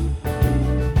before.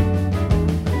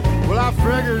 Well, I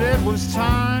figured it was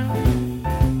time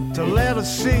to let her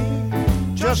see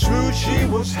just who she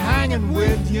was hanging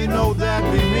with, you know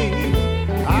that'd be me.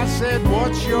 I said,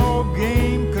 what's your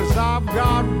game? 'Cause I've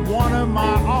got one of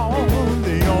my own.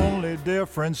 The only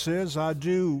difference is I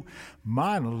do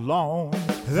mine alone.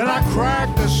 Then I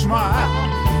cracked a smile,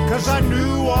 'cause I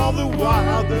knew all the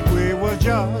while that we were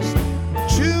just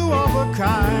two of a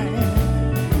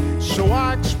kind. So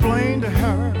I explained to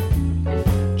her,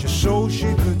 just so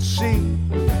she could see,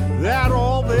 that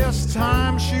all this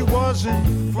time she wasn't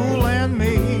fooling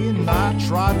me. And I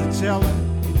tried to tell her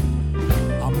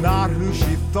I'm not who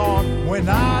she thought. When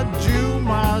I do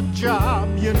my job,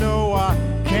 you know I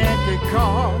can't get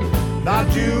caught. I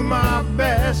do my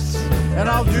best, and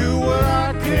I'll do what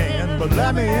I can. But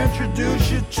let me introduce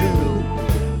you to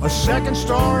a second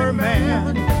story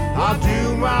man. I'll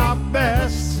do my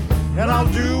best, and I'll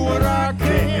do what I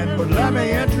can. But let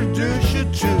me introduce you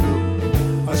to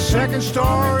a second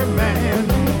story man.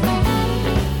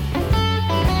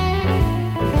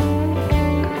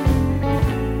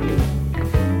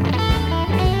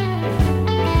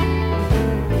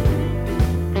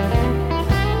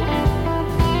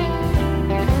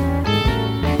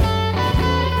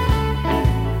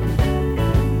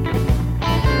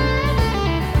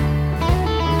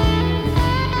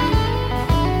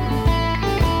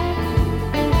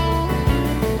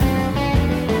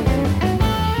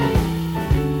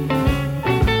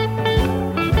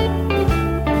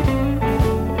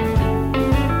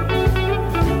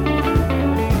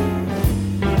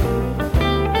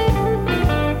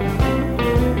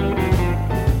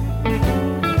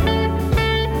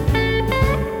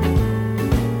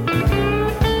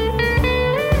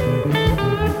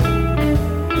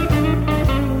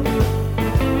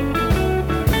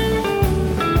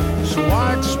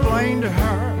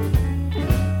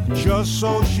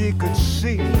 So she could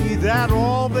see that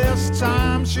all this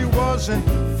time she wasn't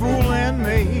fooling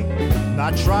me. And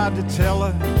I tried to tell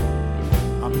her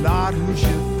I'm not who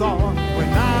she thought. When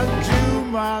I do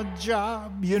my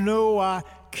job, you know I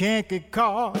can't get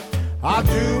caught. I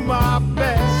do my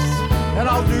best, and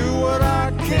I'll do what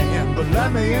I can. But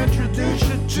let me introduce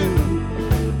you to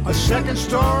a second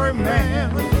story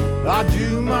man. I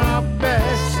do my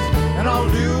best, and I'll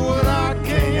do what I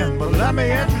can. But let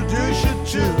me introduce you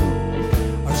to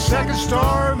a second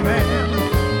story man.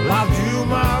 I'll do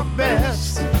my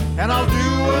best, and I'll do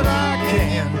what I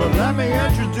can. But let me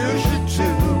introduce you to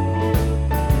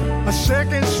a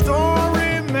second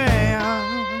story man.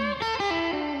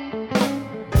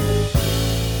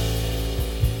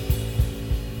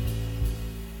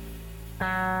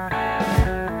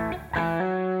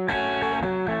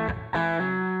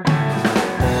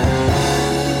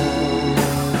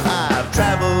 I've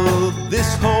traveled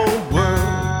this whole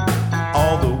world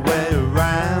all the way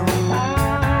around.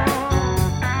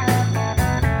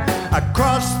 I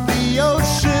crossed the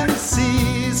ocean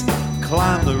seas,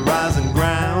 climbed the rising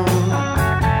ground.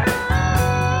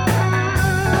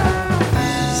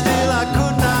 Still I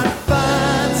could not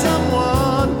find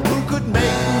someone who could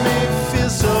make me feel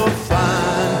so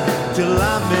fine till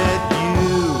I met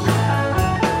you.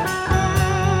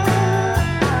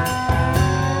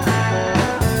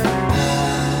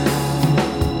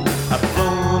 I've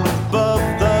flown above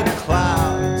the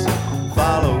clouds,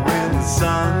 following the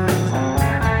sun.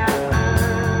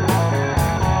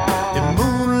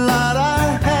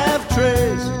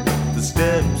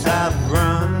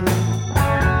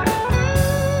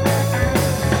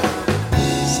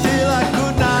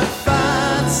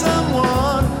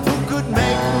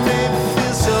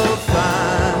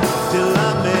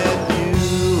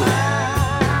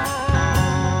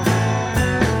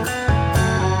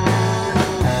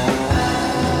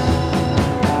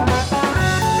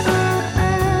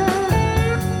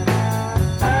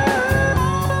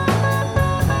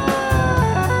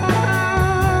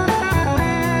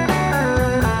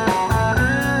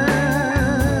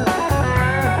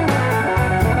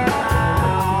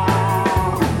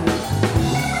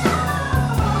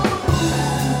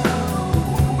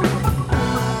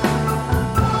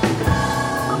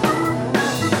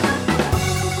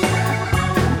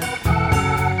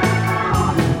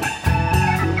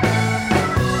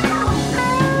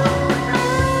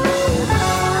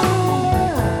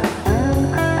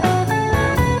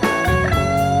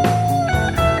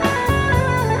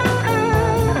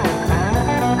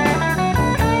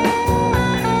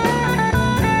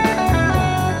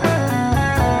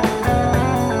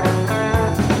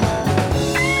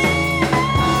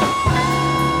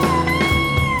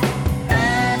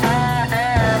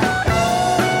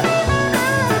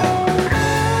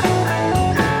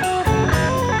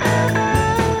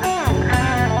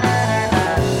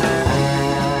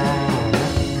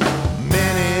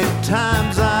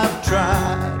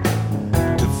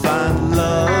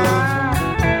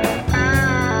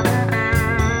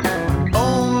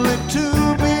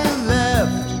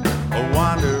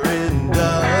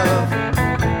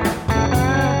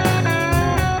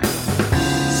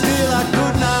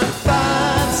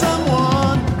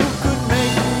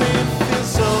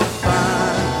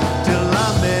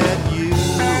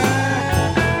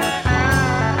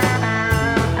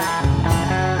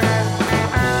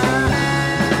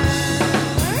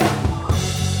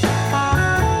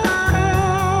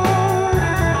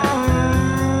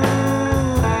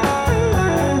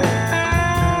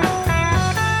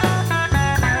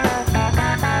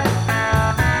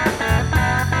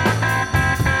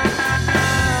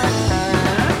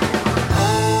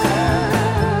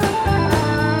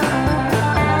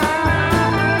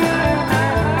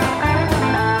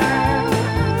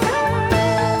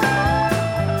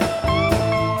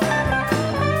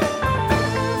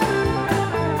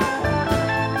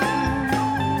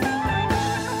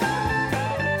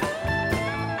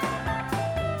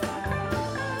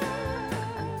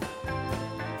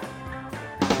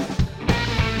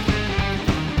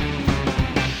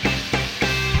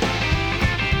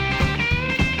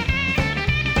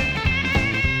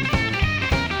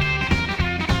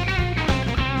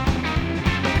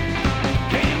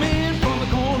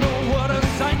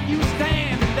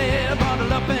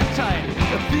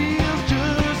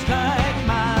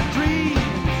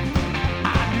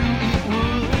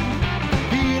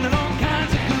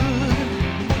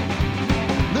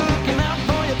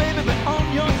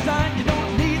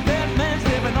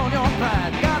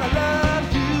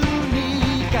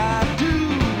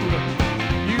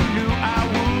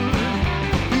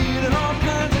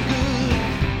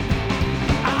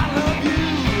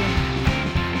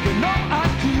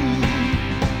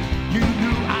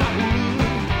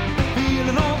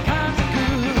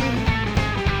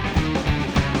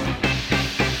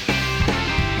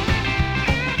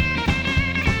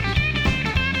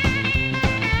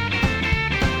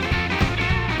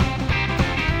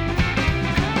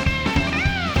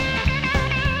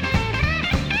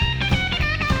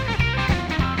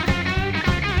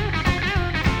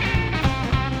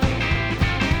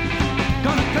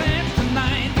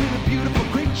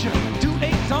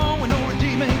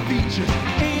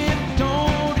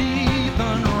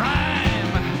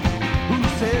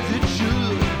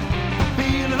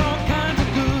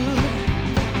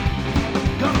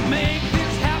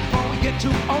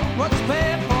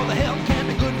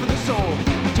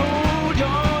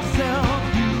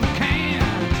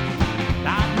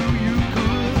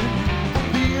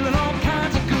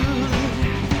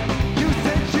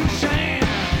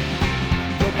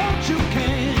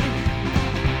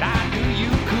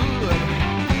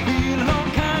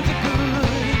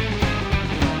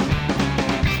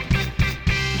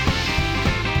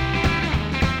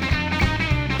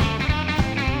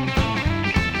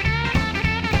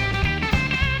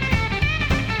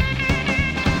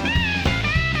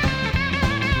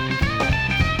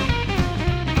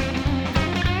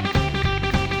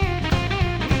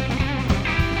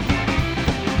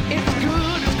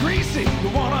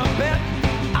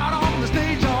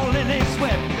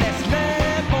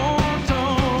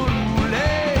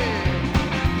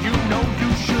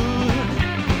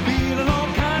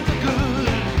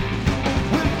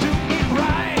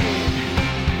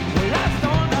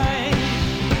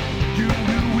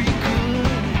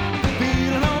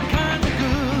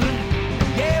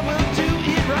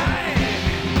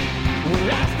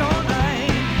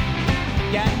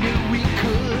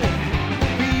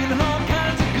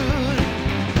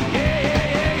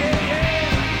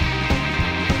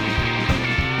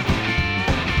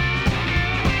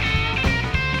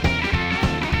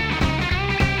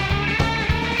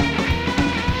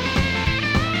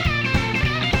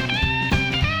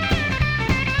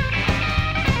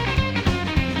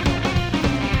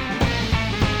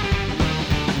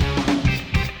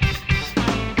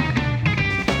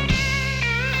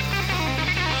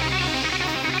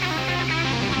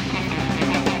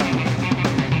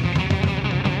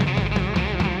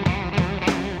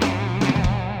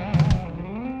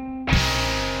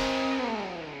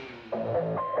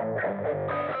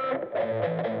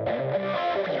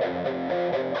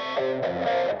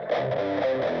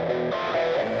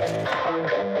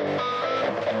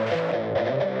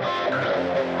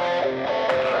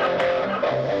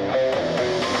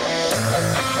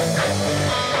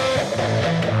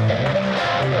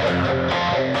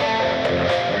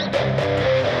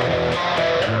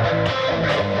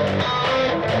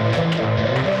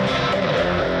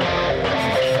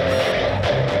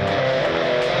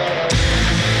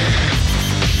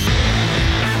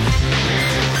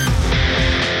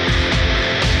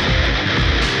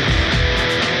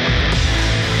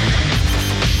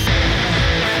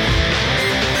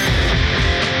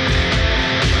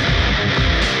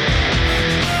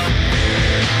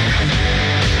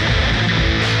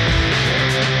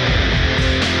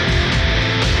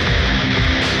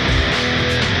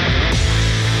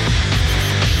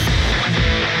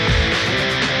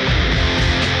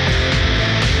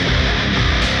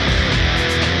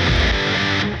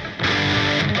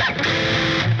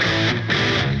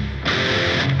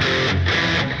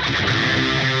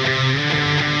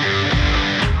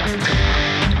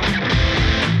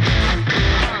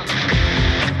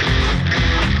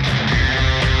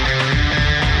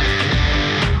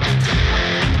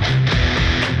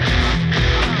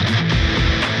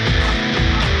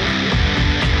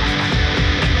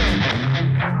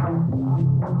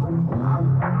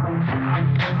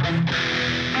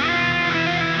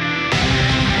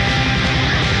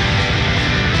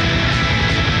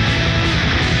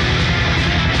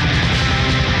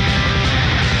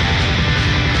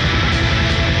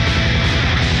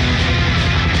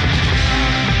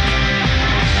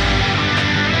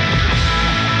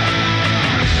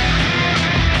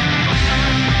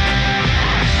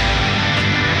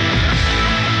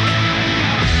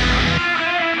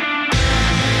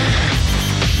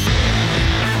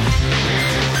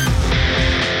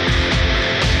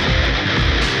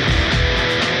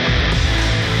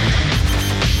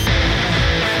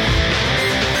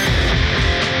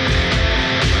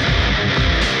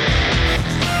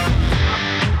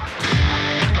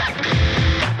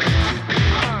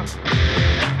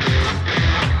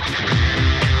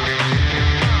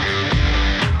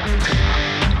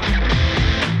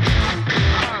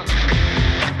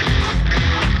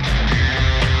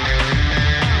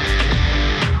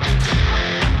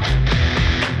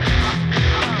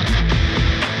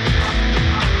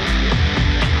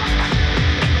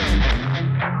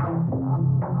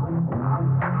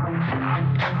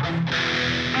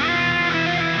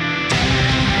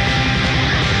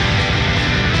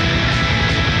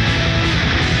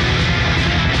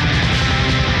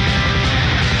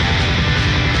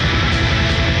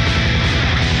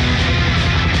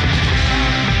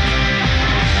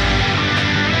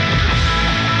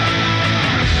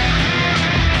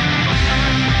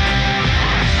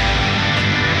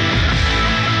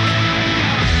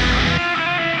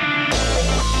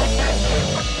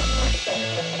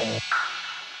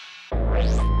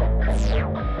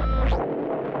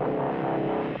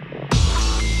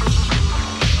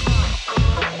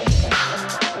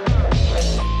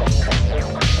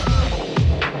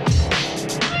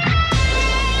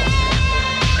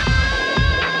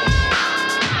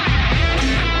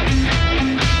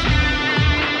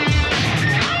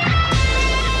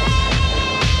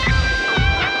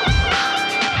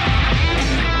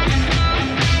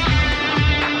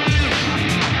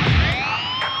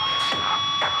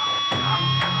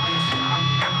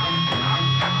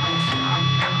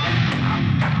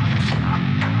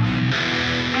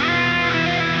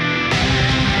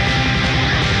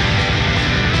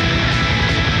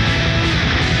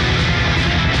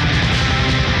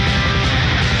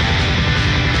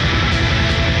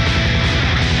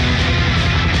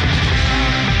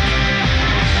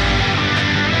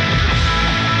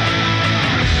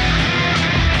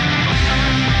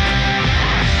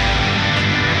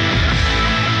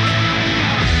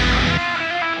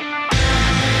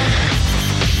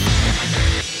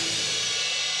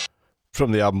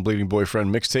 From the album Bleeding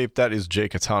Boyfriend Mixtape, that is Jay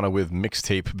Katana with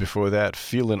Mixtape. Before that,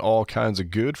 Feeling All Kinds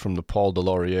of Good from the Paul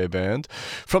Delorier Band,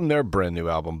 from their brand new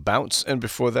album Bounce. And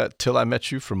before that, Till I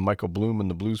Met You from Michael Bloom and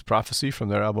the Blues Prophecy from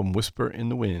their album Whisper in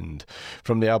the Wind.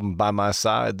 From the album By My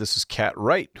Side, this is Cat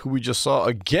Wright, who we just saw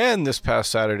again this past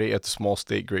Saturday at the Small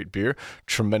State Great Beer.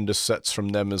 Tremendous sets from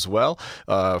them as well.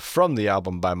 From the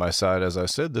album By My Side, as I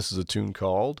said, this is a tune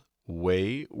called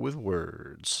Way with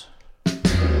Words.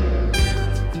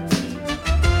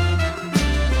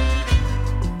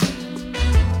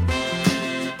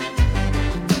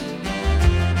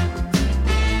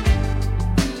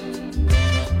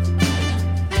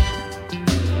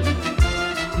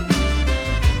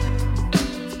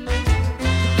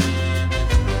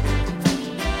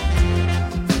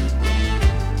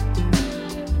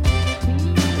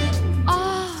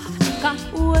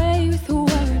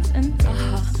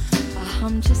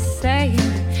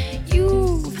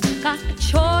 a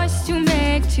choice to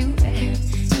make to end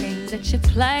games that you're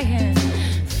playing.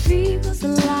 Feels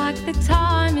like the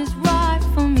time is right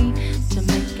for me to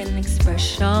make an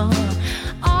expression.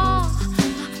 Oh,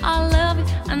 I love you,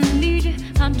 I need you,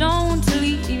 I don't want to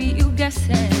leave you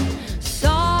guessing.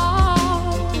 So,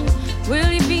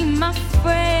 will you be my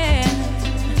friend?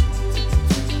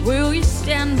 Will you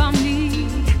stand by me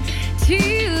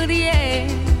till the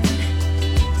end?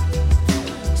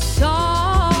 So,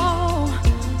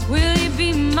 will you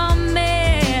be my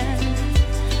man?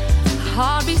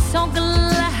 I'll be so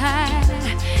glad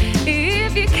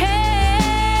if you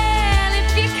can,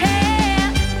 if you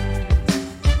can.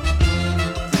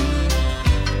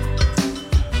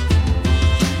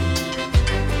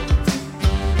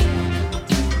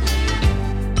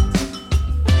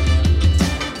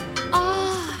 I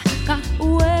got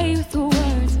away with the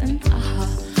words, and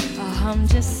I'm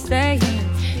just saying,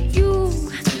 you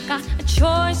got a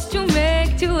choice to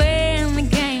make to end the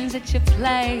games that you're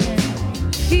playing.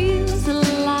 Feels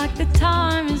like the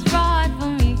time is right for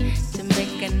me to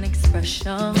make an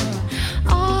expression.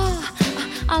 Oh,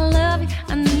 I love you,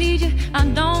 I need you, I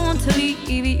don't want to leave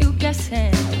you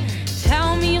guessing.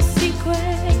 Tell me your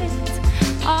secrets,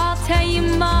 I'll tell you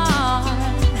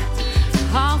mine.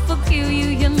 I'll forgive you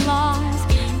your lies,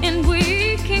 and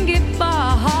we can get by.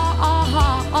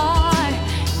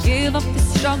 Give up the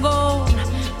struggle,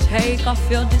 take off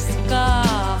your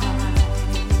disguise.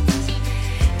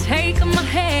 Take my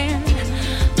hand,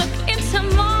 look into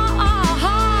my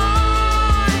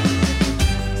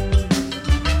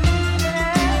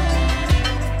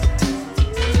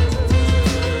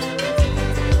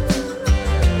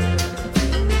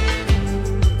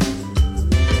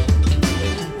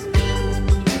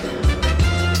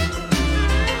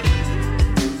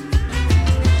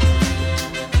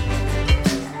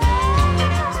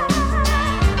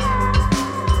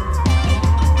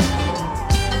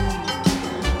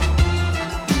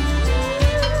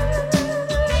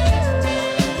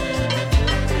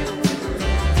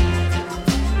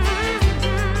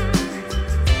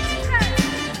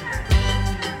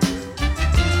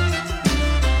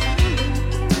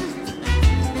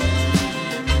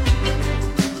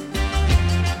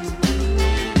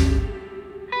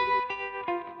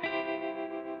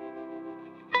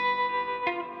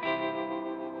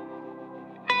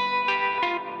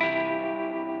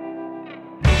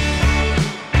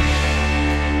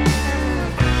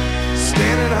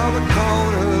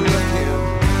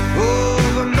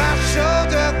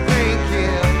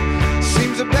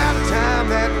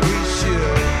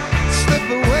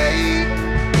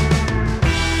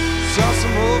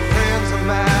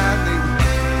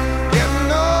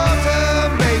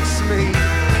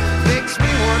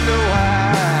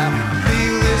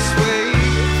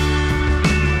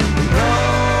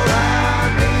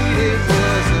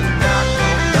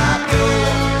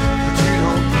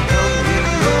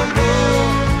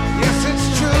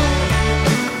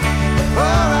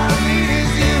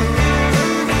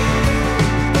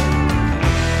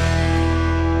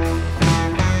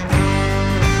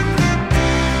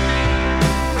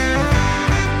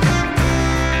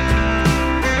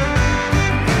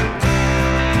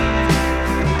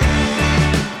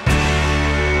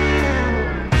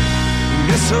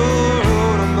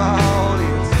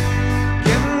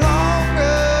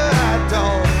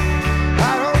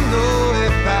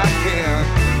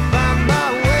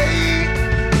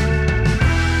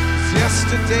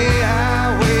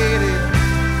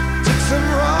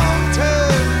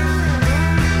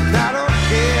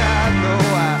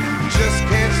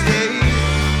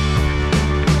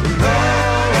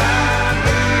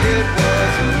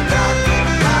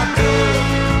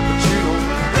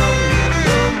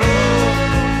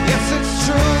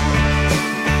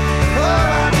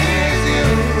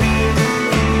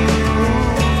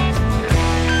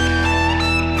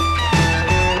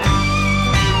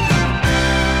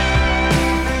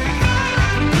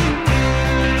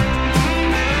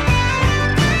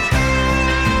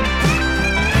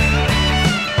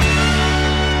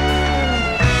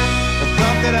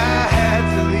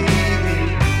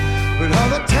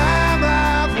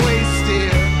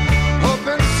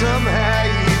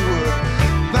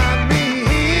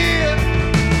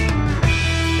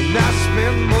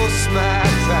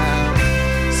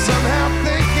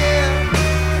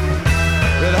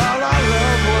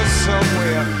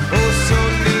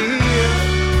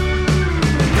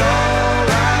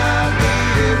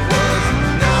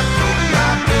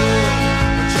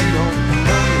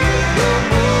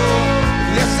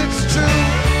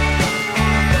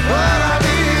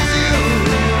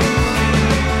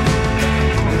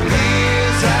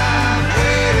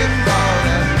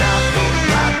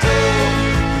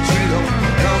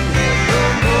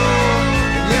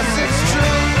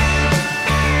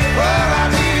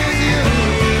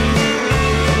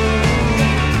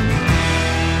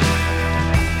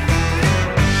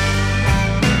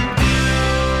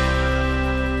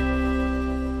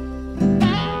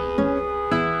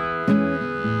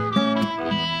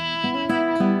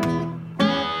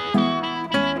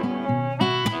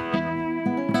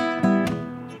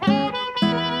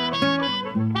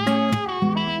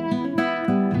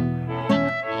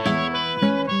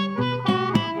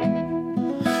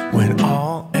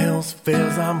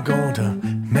I'm going to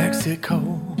Mexico.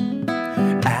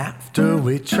 After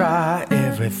we try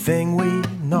everything we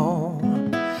know,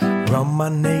 run my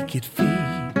naked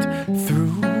feet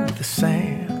through the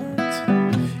sand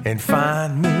and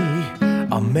find me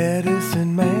a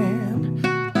medicine man.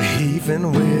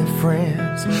 Even with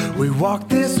friends, we walk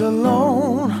this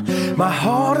alone. My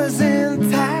heart is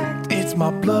intact, it's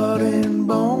my blood and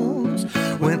bones.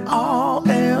 When all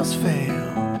else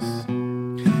fails,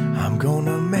 I'm going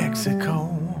to Mexico.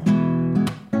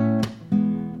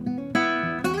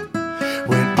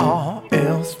 When all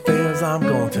else fails, I'm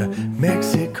going to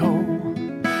Mexico.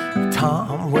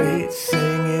 Tom Waits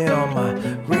singing on my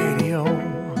radio.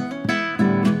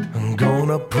 I'm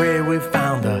gonna pray we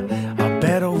found a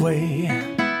better way.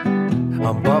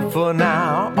 But for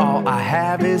now, all I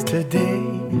have is today.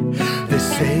 They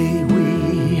say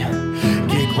we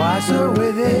get wiser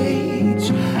with age,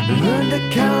 learn to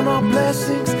count our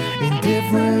blessings in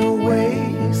different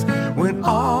ways. When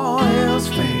all else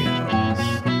fails,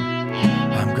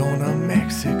 I'm going to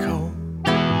Mexico.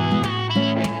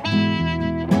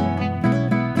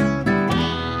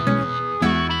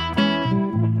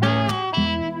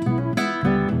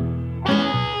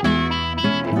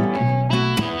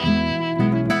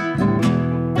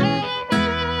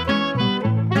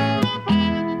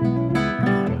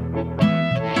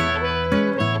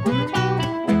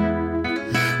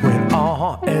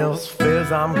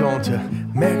 I'm going to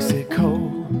Mexico.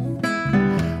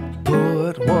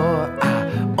 Put what I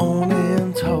own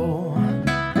in tow.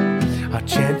 I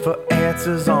chant for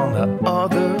answers on the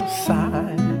other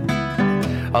side.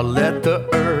 I'll let the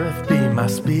earth be my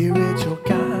spiritual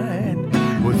guide.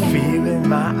 With fear in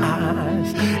my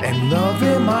eyes and love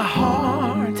in my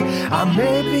heart, I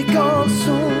may be gone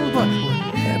soon, but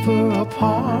we're never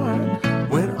apart.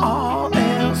 When all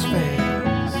else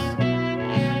fails,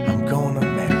 I'm going to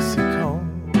Mexico.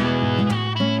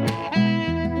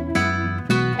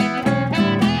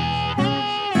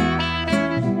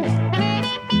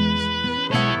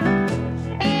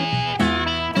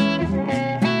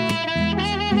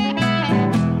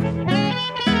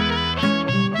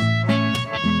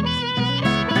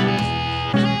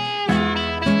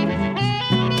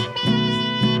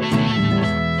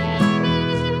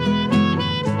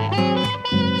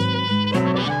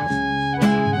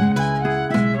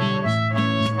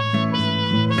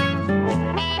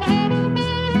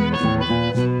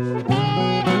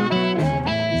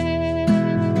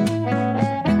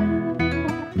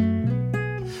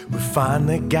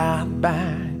 Finally got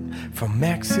back from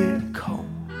Mexico.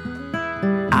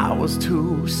 I was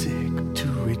too sick to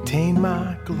retain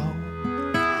my glow.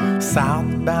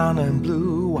 Southbound and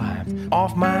blue wiped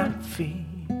off my feet.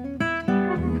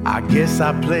 I guess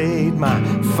I played my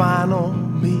final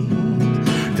beat.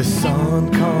 The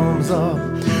sun comes up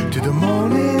to the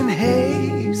morning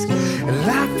haze, and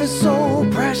life is so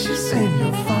precious in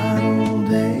your final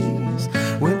days.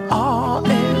 When all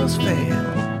else fails,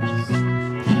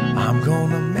 I'm going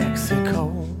to Mexico.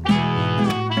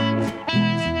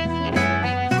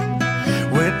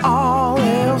 When all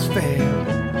else fails,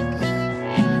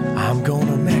 I'm going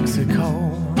to Mexico.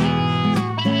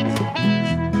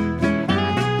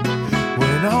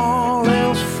 When all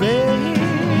else fails,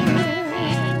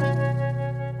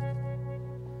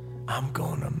 I'm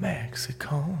going to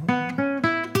Mexico.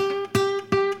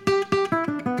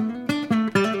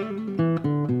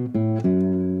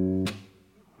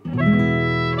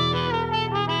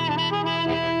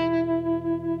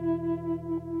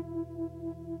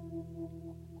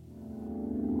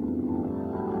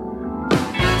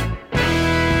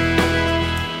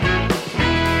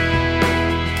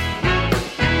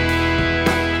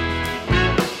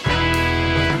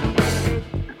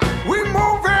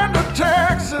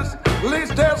 At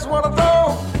least that's what I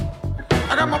thought.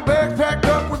 I got my bags packed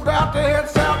up, we're about to head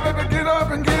south. Baby, get up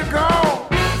and get gone.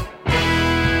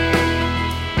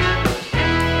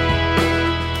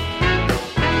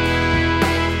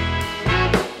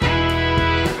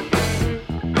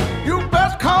 You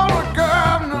best call the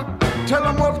governor, tell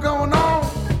him what's going on.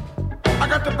 I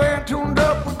got the band tuned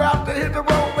up, we're about to hit the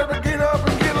road. Baby, get up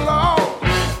and get along.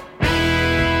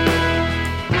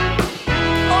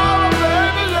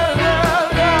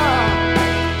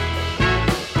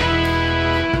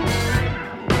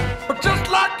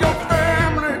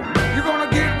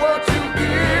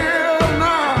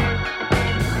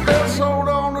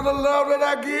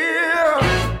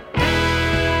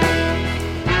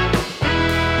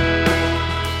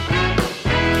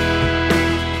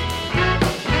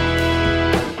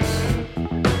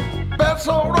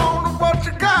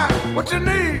 What you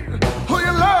need, who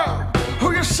you love,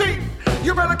 who you see.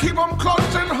 You better keep them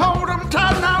close and hold them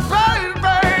tight now,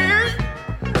 baby.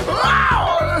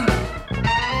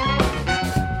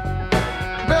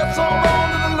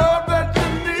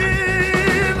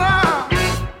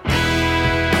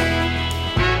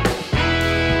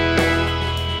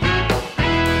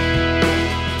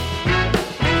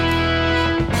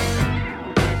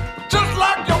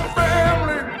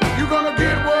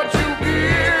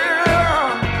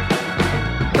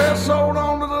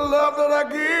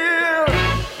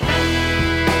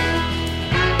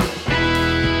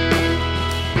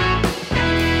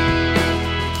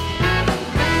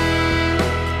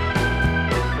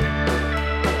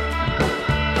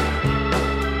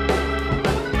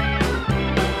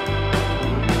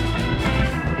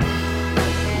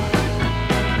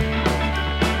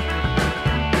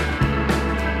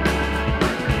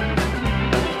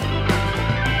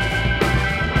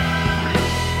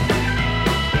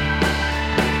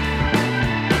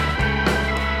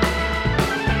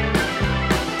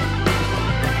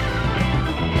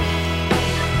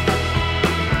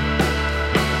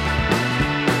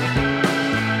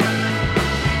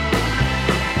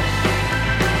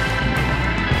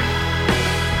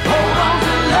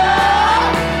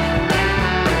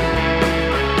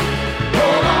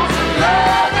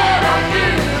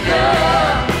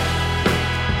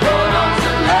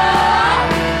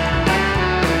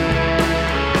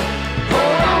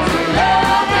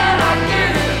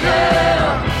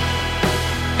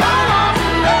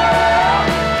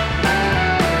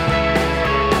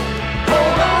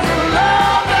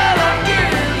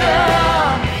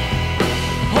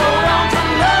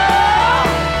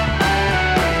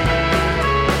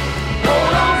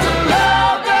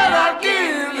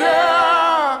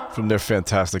 their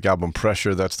fantastic album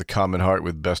Pressure, that's The Common Heart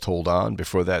with Best Hold On.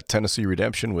 Before that, Tennessee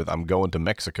Redemption with I'm Going to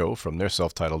Mexico from their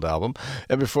self-titled album.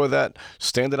 And before that,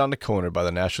 Stand It on the Corner by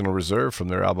the National Reserve from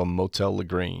their album Motel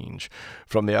LaGrange.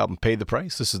 From the album Pay the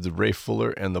Price, this is the Ray Fuller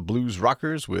and the Blues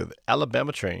Rockers with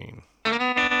Alabama Train.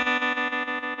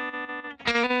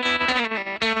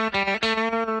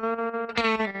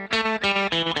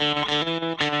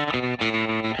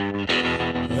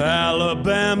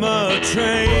 Alabama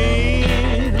train,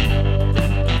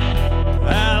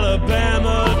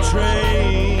 Alabama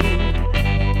train,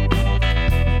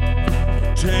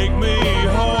 take me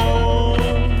home,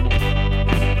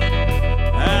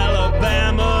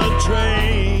 Alabama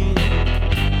train,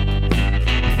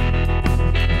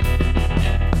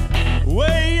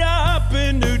 way up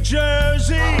in New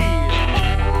Jersey,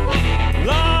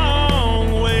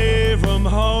 long way from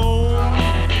home.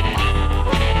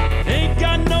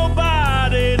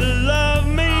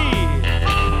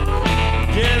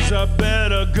 I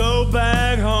better go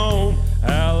back home,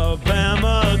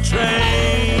 Alabama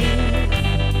train,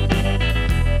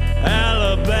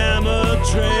 Alabama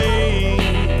train,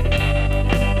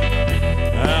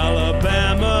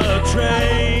 Alabama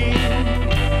train,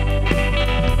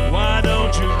 why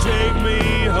don't you take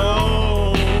me home?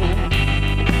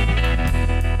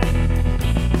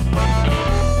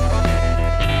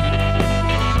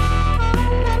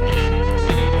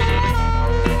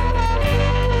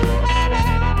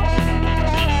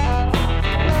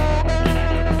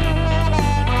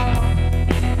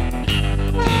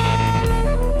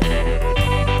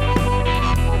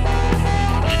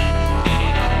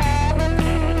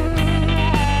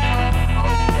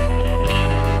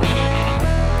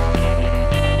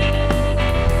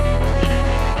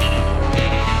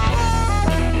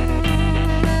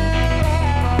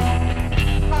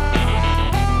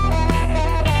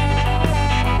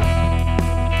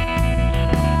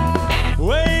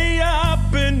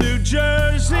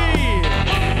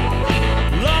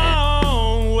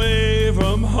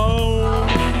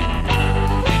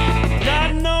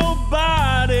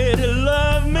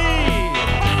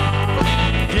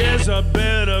 I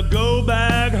better go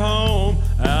back home,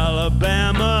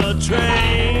 Alabama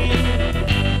train,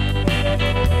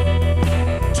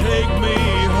 take me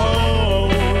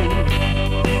home,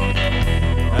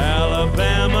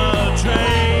 Alabama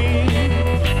train,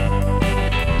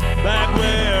 back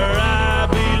where I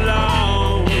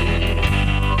belong.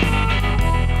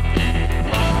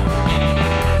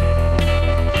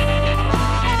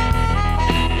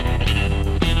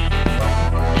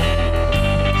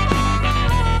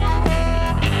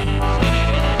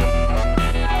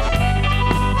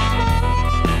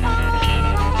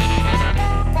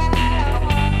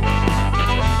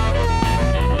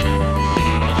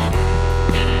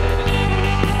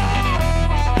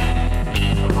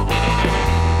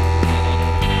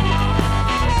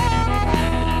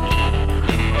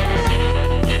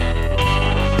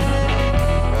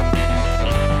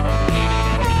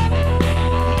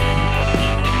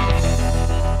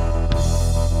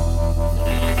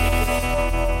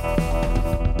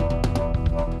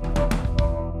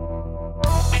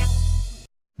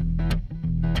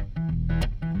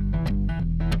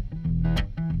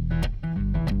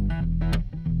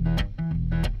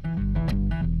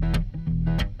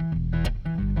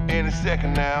 Any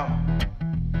second now,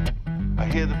 I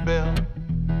hear the bell.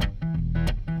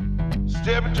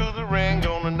 Step into the ring,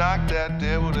 gonna knock that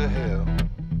devil to hell.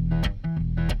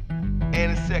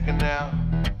 Any second now,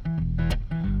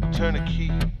 I'll turn the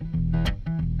key.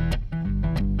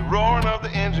 The roaring of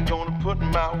the engine gonna put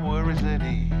my worries at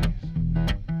ease.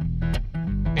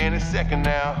 Any second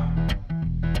now,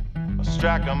 I'll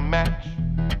strike a match.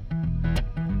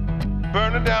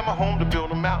 Burning down my home to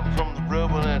build a mountain from the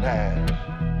rubble and ash.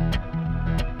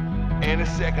 Any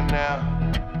second now,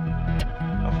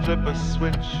 I'll flip a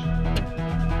switch.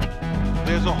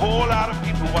 There's a whole lot of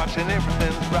people watching everything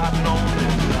that's riding on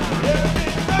this.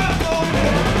 Everything's riding on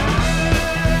this.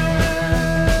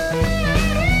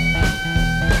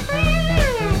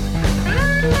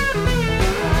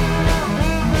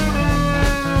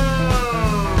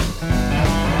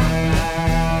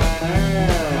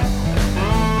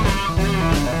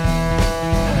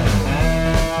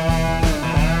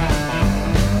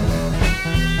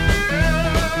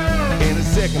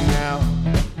 Second now,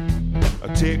 I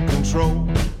take control.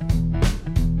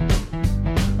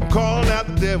 I'm calling out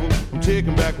the devil, I'm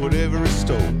taking back whatever he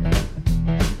stole.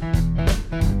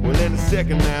 Well, in a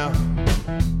second now,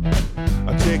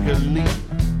 I take a leap.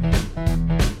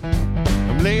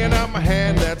 I'm laying out my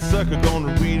hand, that sucker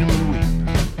gonna read him and weep.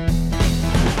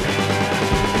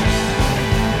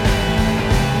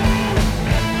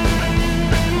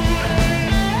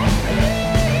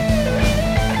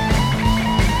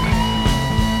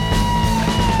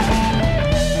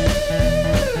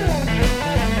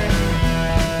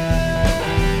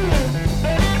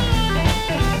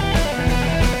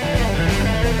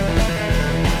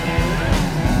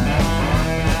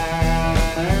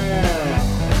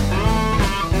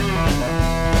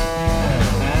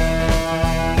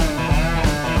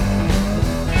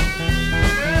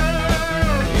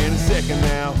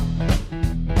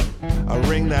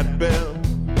 ring that bell.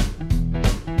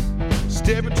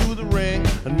 Step into the ring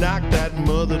and knock that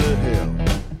mother to hell.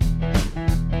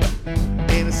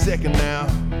 In a second now,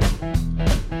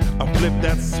 I flip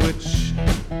that switch.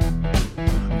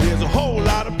 There's a whole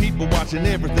lot of people watching,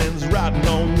 everything's riding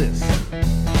on this.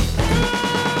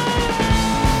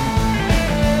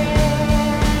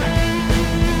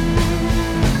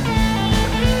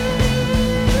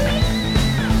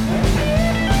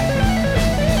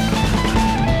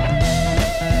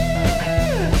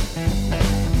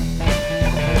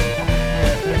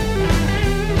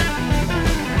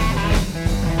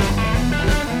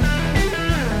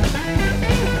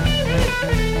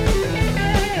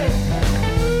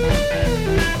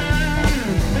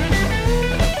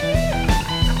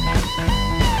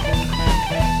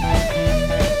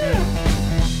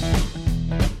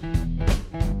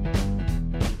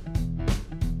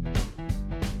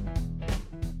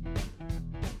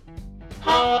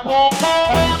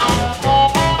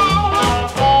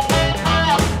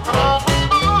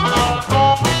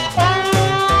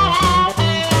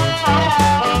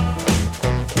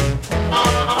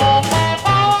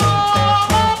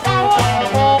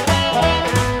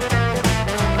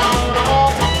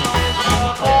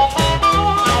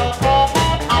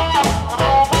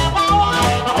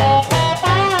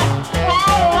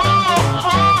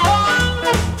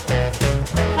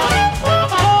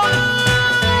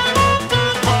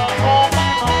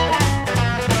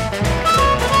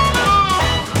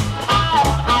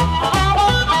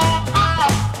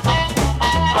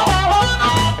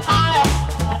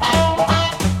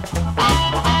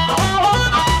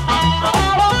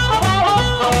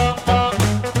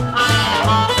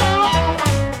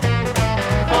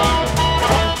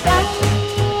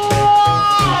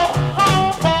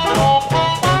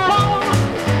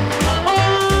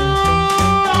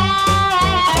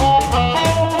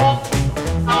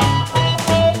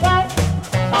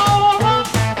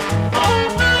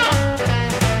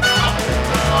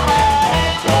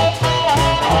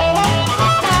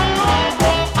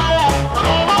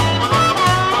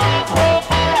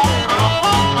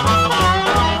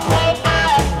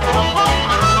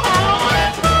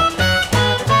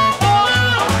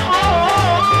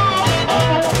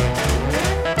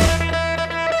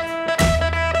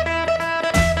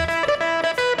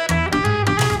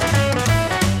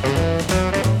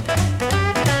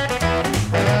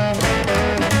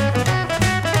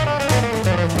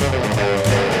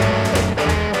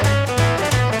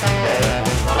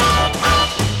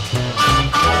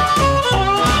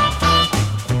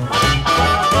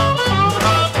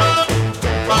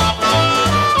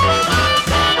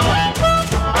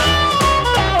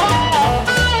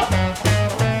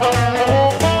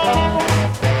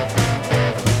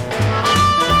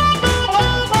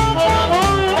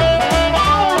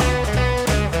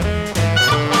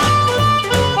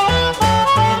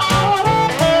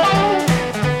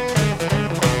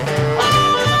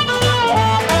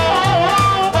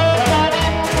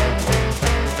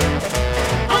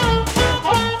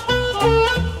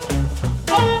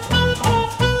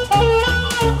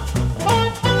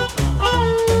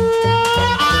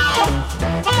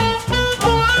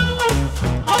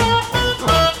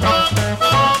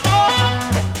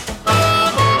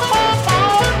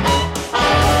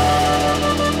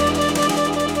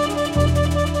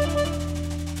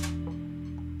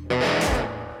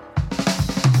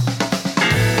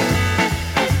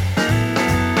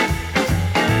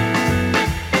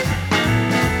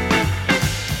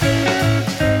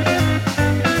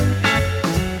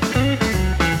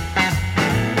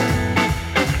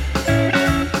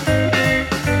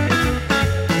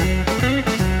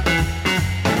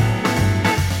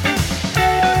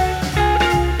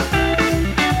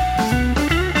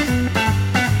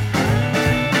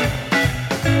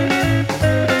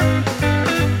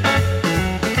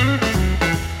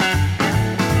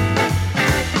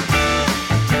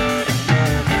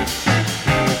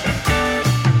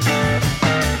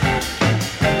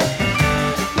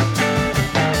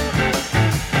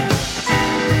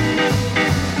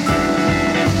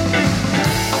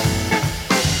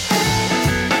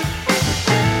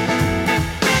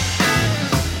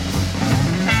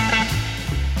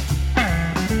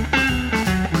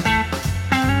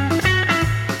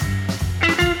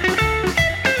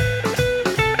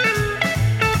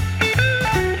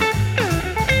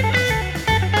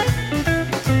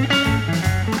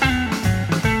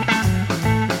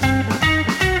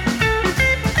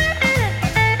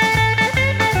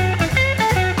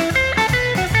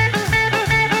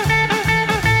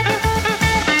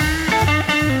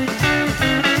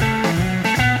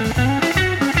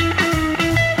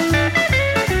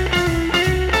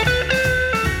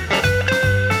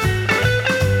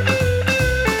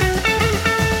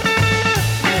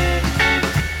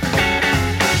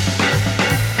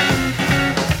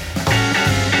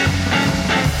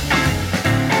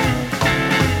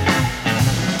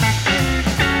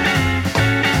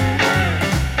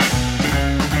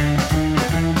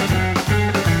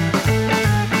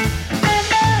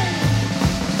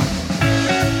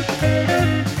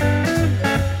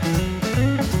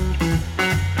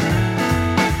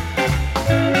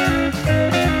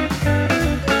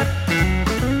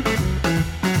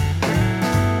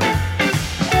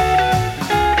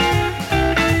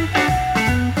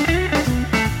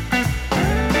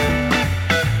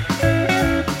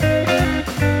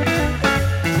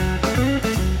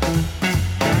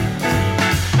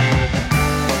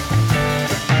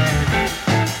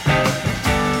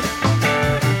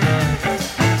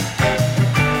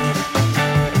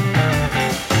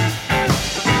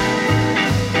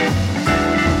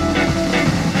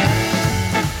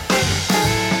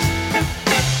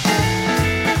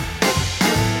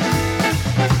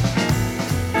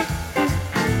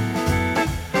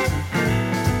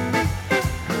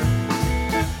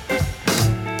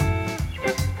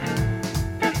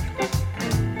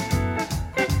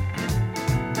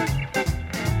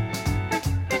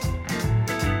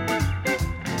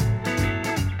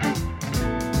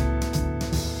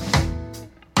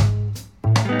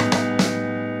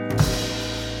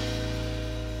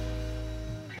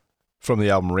 From the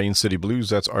album Rain City Blues,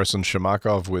 that's Arsen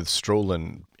Shamakov with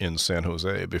Strollin' in San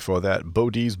Jose. Before that, Bo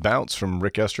D's Bounce from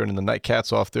Rick Estrin and the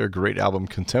Nightcats off their great album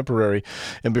Contemporary.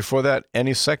 And before that,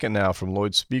 Any Second Now from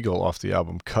Lloyd Spiegel off the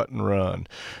album Cut and Run.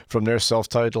 From their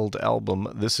self-titled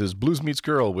album, this is Blues Meets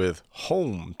Girl with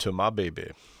Home to My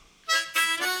Baby.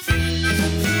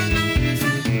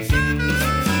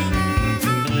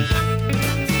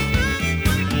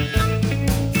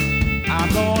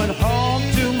 I'm going home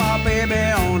to my baby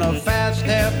on a fast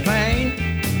airplane.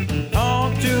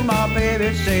 Home to my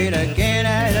baby, say it again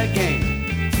and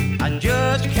again. I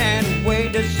just can't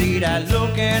wait to see that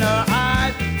look in her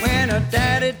eyes when her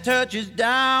daddy touches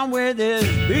down with his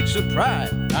big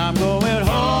surprise. I'm going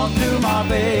home to my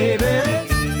baby.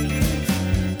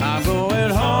 I'm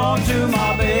going home to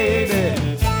my baby.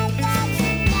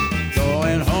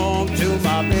 Going home to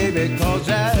my baby, 'cause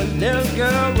that little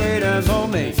girl waiting for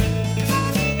me.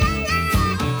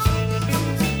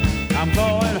 I'm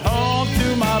going home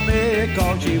to my baby,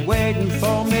 'cause she waiting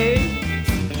for me.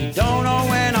 She don't know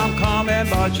when I'm coming,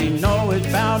 but she know it's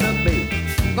bound to be.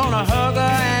 Gonna hug her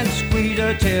and squeeze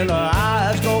her till her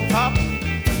eyes go pop.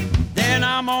 Then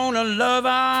I'm gonna love her,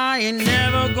 I ain't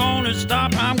never gonna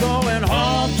stop. I'm going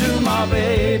home to my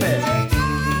baby.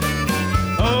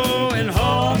 Going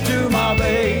home to my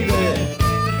baby.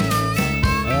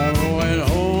 I'm going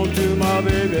home to my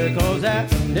baby, 'cause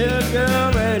that little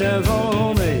girl waiting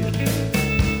for me.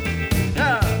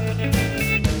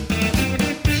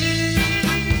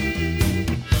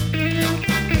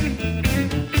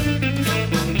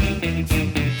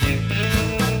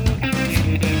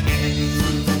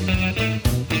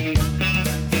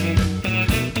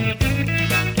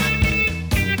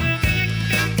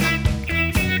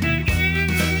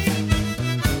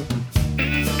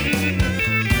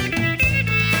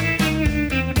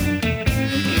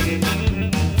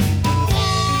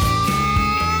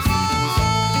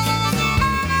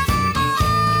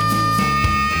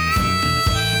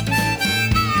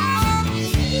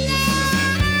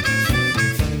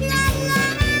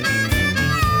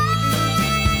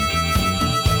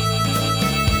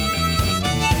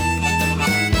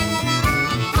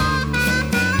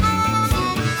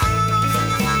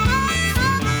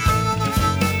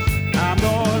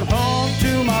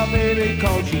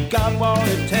 Got what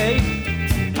it takes.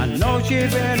 I know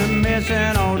she's been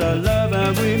missing all the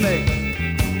loving we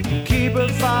make. Keep a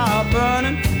fire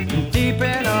burning deep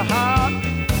in her heart.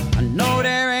 I know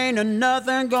there ain't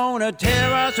nothing gonna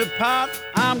tear us apart.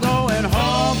 I'm going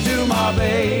home to my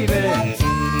baby.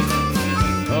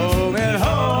 Going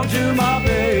home to my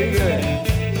baby.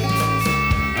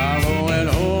 I'm going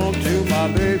home to my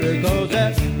baby, 'cause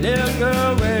that little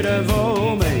girl waiting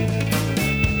for me.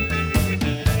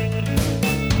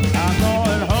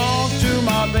 Going home to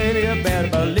my baby, you better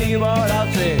believe what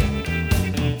I said.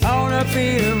 I wanna be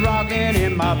rocking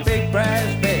in my big brass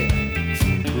bed,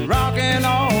 rocking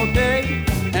all day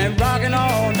and rocking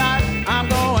all night. I'm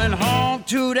going home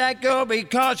to that girl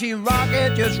because she rock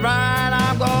it just right.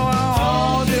 I'm going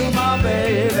home to my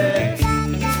baby.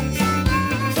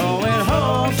 Going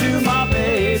home to my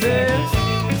baby.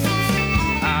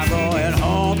 I'm going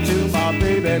home to my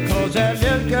baby, 'cause that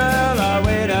little girl is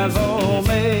waiting for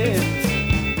me.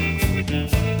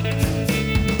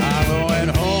 I'm going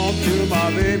home to my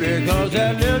baby, 'cause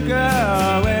that little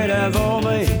girl waiting for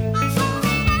me.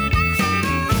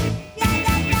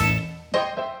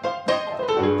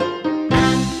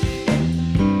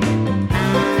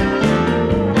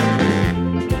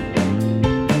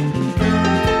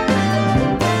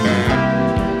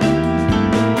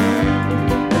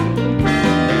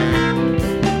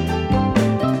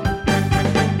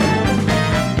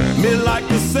 Me like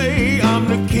to say I'm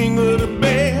the king of the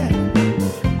bed,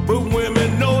 but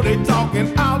women know they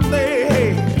talking out their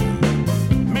head.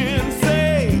 Men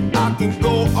say I can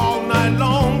go all night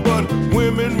long, but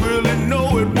women really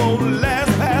know it won't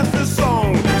last past this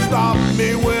song. Stop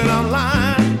me when I'm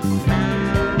lying.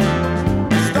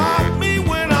 Stop me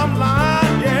when I'm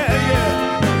lying, yeah, yeah.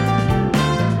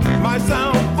 Might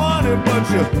sound funny, but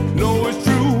you know it's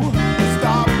true.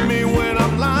 Stop me when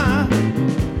I'm lying.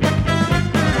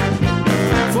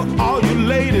 For all you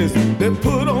ladies that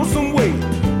put on some weight,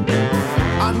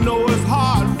 I know it's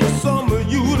hard for some of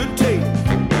you to take.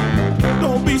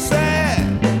 Don't be sad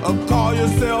or call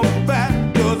yourself fat,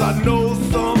 'cause I know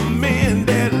some men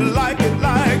that like it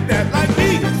like that, like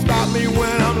me. Stop me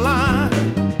when I'm lying.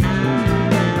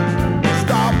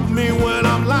 Stop me when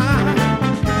I'm lying.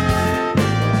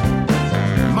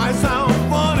 Might sound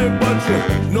funny, but you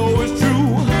know it's true.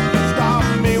 Stop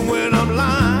me when I'm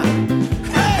lying.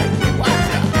 Hey, watch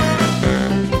out.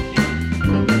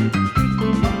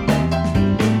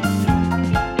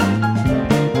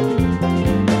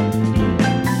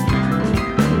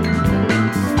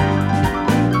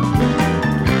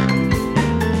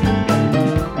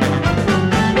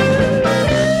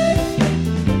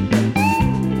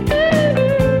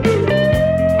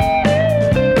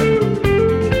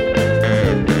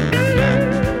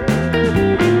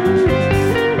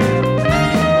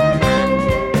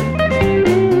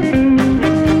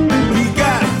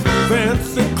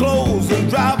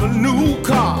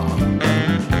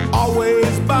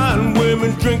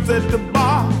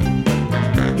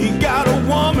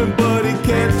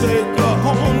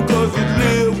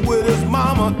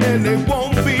 and they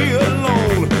won't be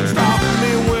alone. Stop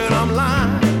me when I'm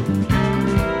lying.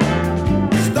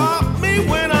 Stop me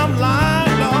when I'm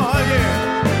lying, oh yeah.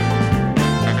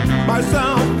 Might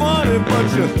sound funny, but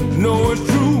you know it's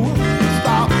true.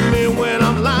 Stop me when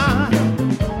I'm lying.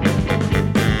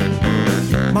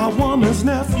 My woman's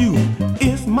nephew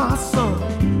is my son.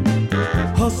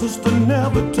 Her sister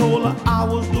never told her I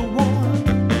was the one.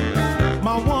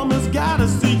 My woman's got a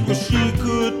secret she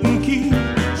couldn't keep.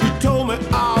 She told me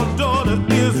our daughter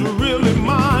is really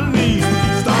my niece.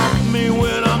 Stop me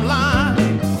when I'm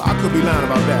lying. I could be lying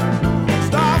about that.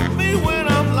 Stop me when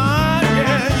I'm lying,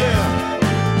 yeah,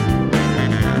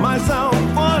 yeah. Might sound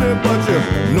funny, but you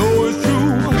know it's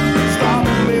true. Stop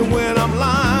me when I'm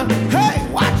lying. Hey,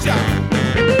 watch out.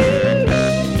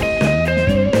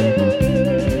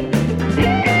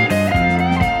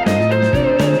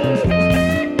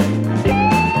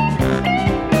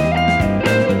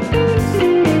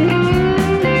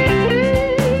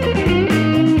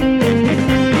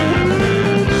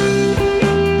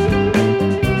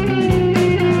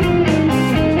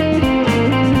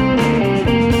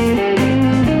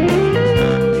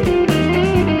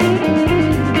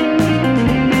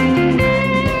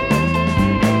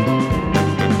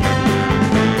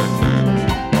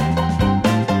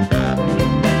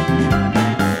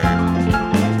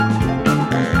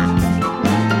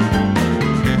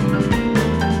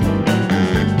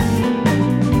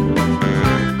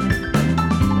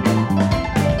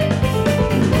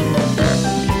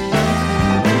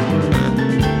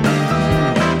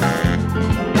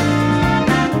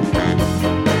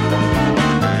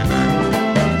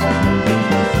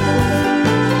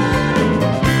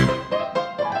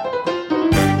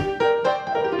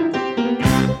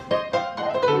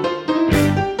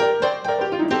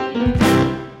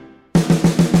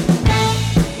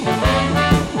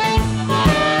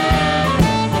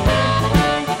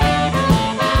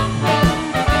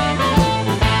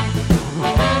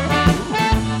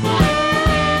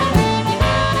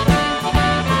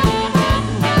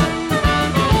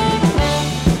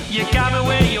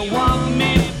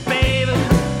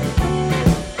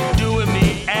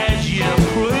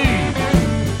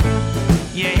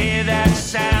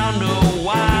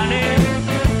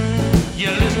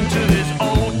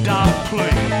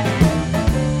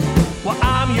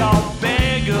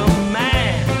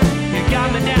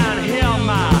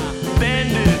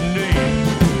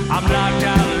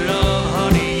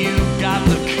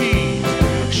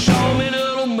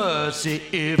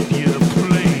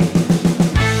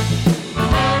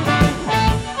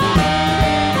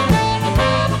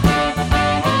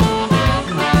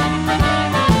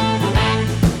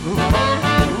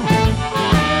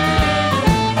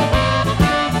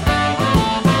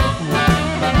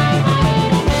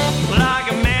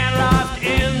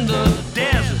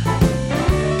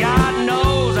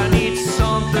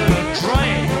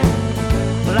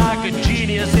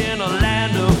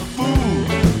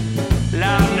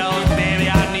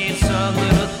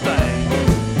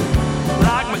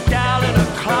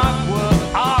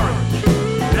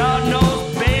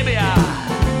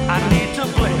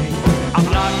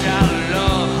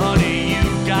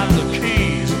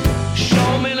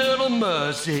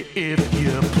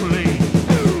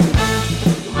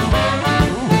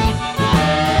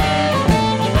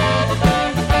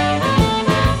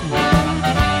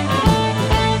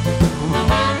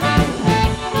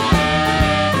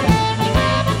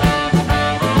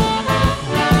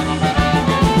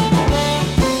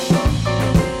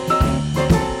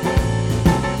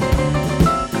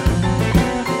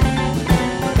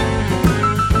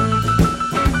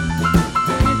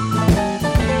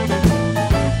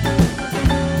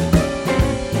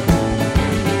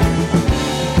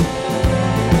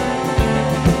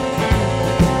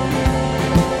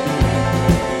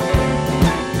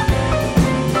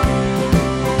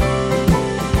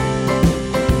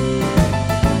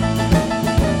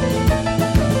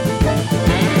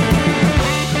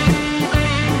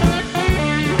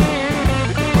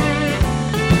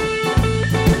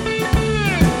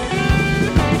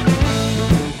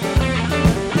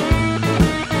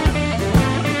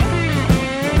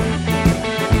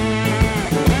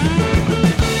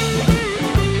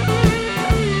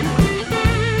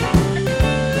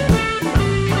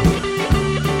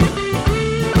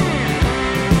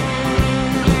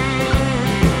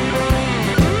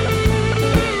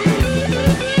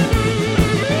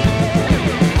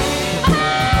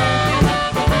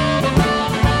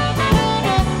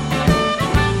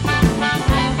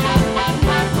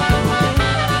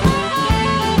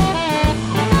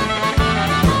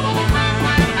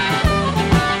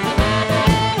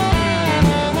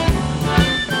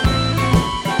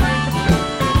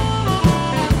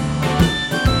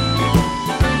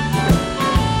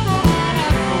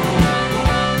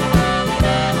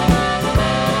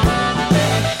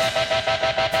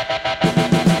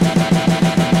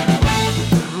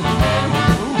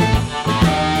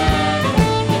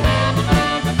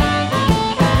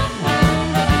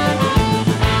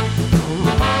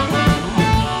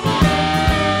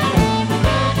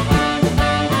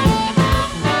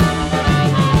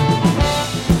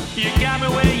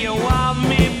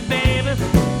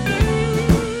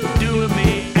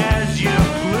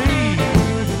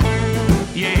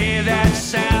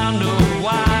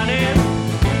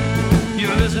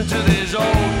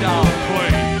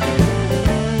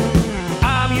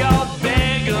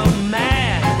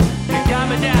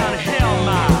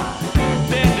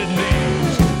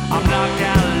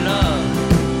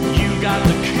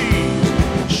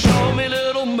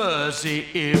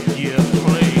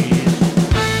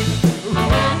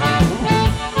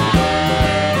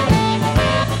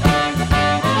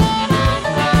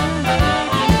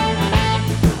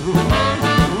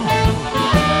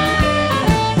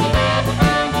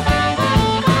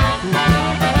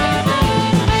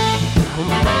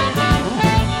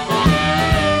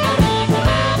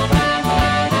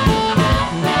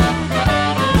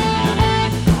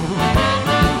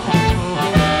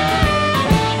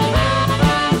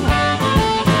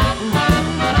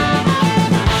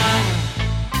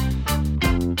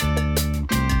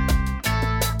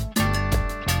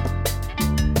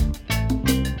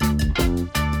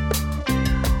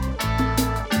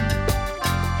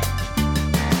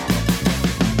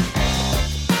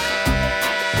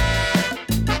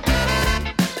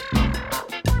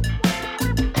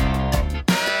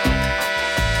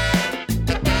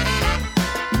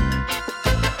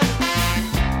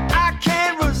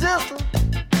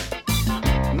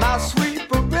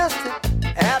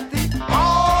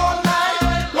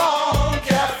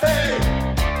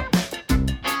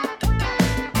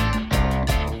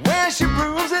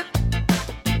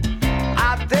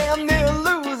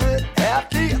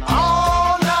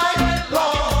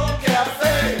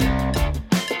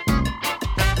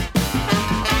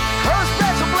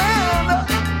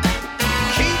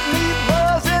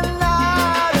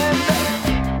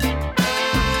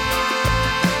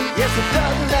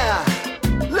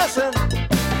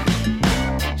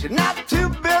 too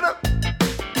bitter,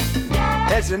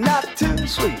 and she's not too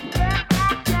sweet.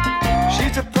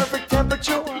 She's a perfect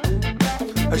temperature.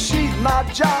 She's my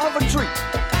Java treat.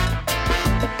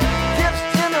 Dips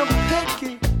in a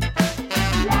pinky,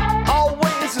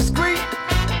 always discreet.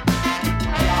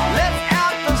 Lets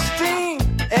out the steam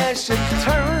and she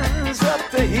turns up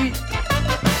the heat.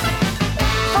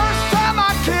 First time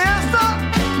I kissed her,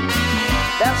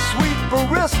 that sweet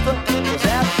barista was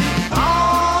at the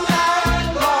all night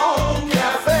long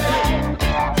cafe.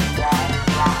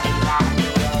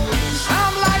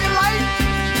 Some like it light,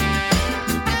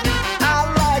 I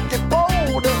like it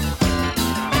bolder.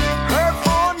 Her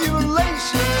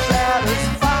formulation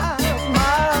satisfies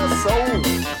my soul.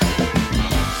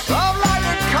 Some like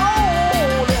it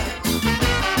cold,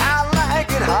 I like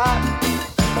it hot.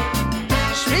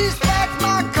 She stacks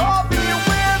my coffee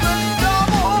with a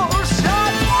double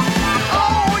shot.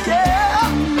 Oh yeah.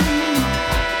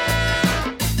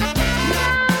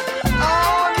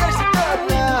 Oh yes she does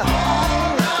now. All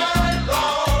night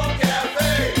long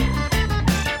cafe.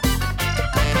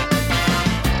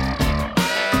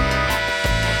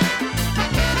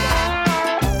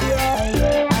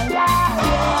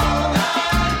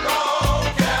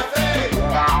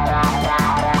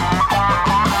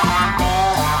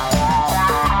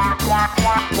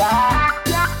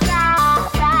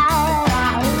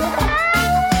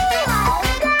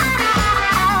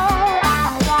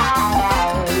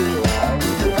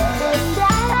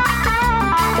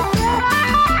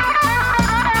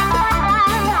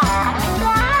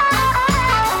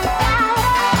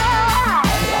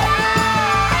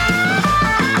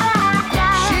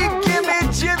 She give me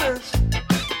jitters,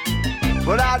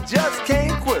 but I just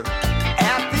can't quit her.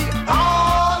 At the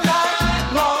all night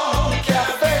long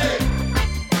cafe,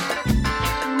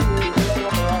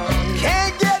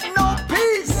 can't get no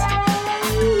peace.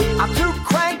 I'm too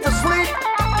cranked to sleep.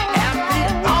 At the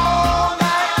all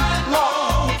night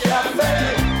long cafe,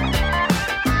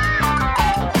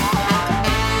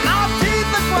 my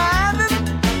teeth are grinding,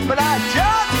 but I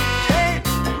just can't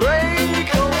break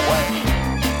away.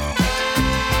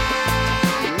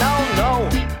 No, no.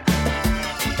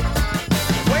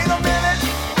 Wait a minute.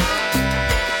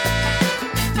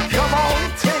 Come on,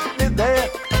 take me there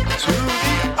to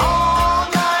the all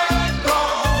night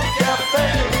long cafe.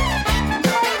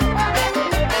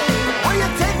 Will you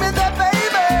take me there,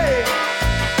 baby?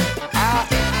 I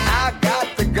got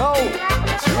to go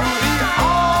to the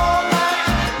all night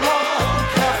long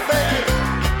cafe.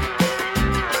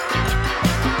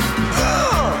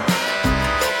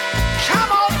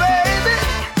 Come on, baby.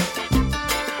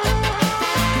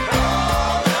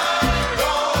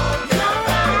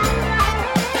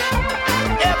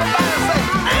 Everybody say,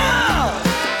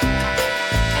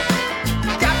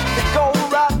 got to go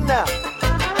right now.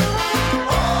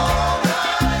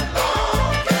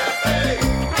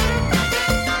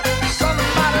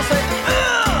 Somebody say,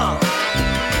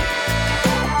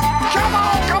 come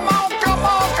on, come on, come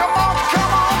on, come on,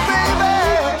 come on, baby.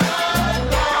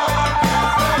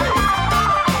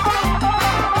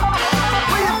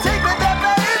 Will you take me there,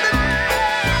 baby?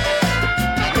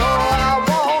 No, I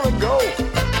wanna go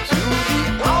to the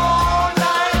all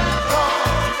night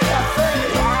long cafe.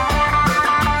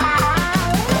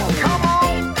 Come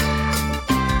on.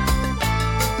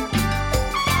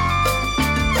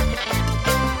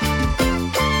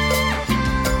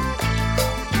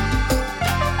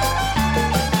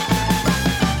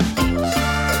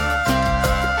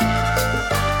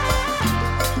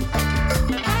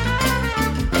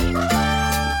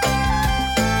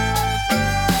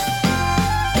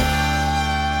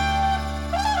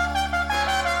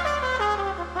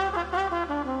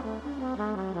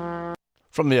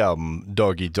 From the album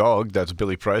Doggy Dog, that's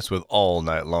Billy Price with All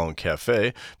Night Long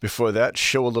Cafe. Before that,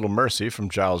 Show a Little Mercy from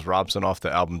Giles Robson off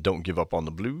the album Don't Give Up on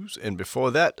the Blues. And before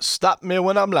that, Stop Me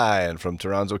When I'm Lying from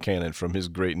Toronzo Cannon from his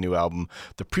great new album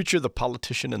The Preacher, the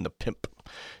Politician, and the Pimp.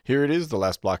 Here it is, the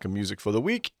last block of music for the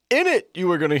week. In it,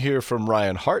 you are going to hear from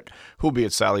Ryan Hart, who will be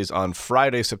at Sally's on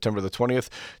Friday, September the 20th,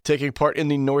 taking part in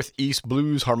the Northeast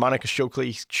Blues Harmonica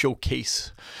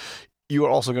Showcase. You are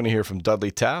also going to hear from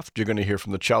Dudley Taft. You're going to hear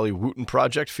from the Charlie Wooten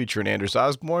Project featuring Anders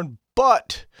Osborne.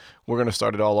 But we're going to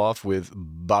start it all off with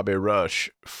Bobby Rush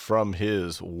from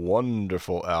his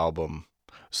wonderful album,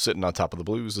 Sitting on Top of the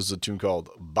Blues. This is a tune called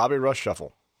Bobby Rush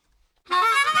Shuffle.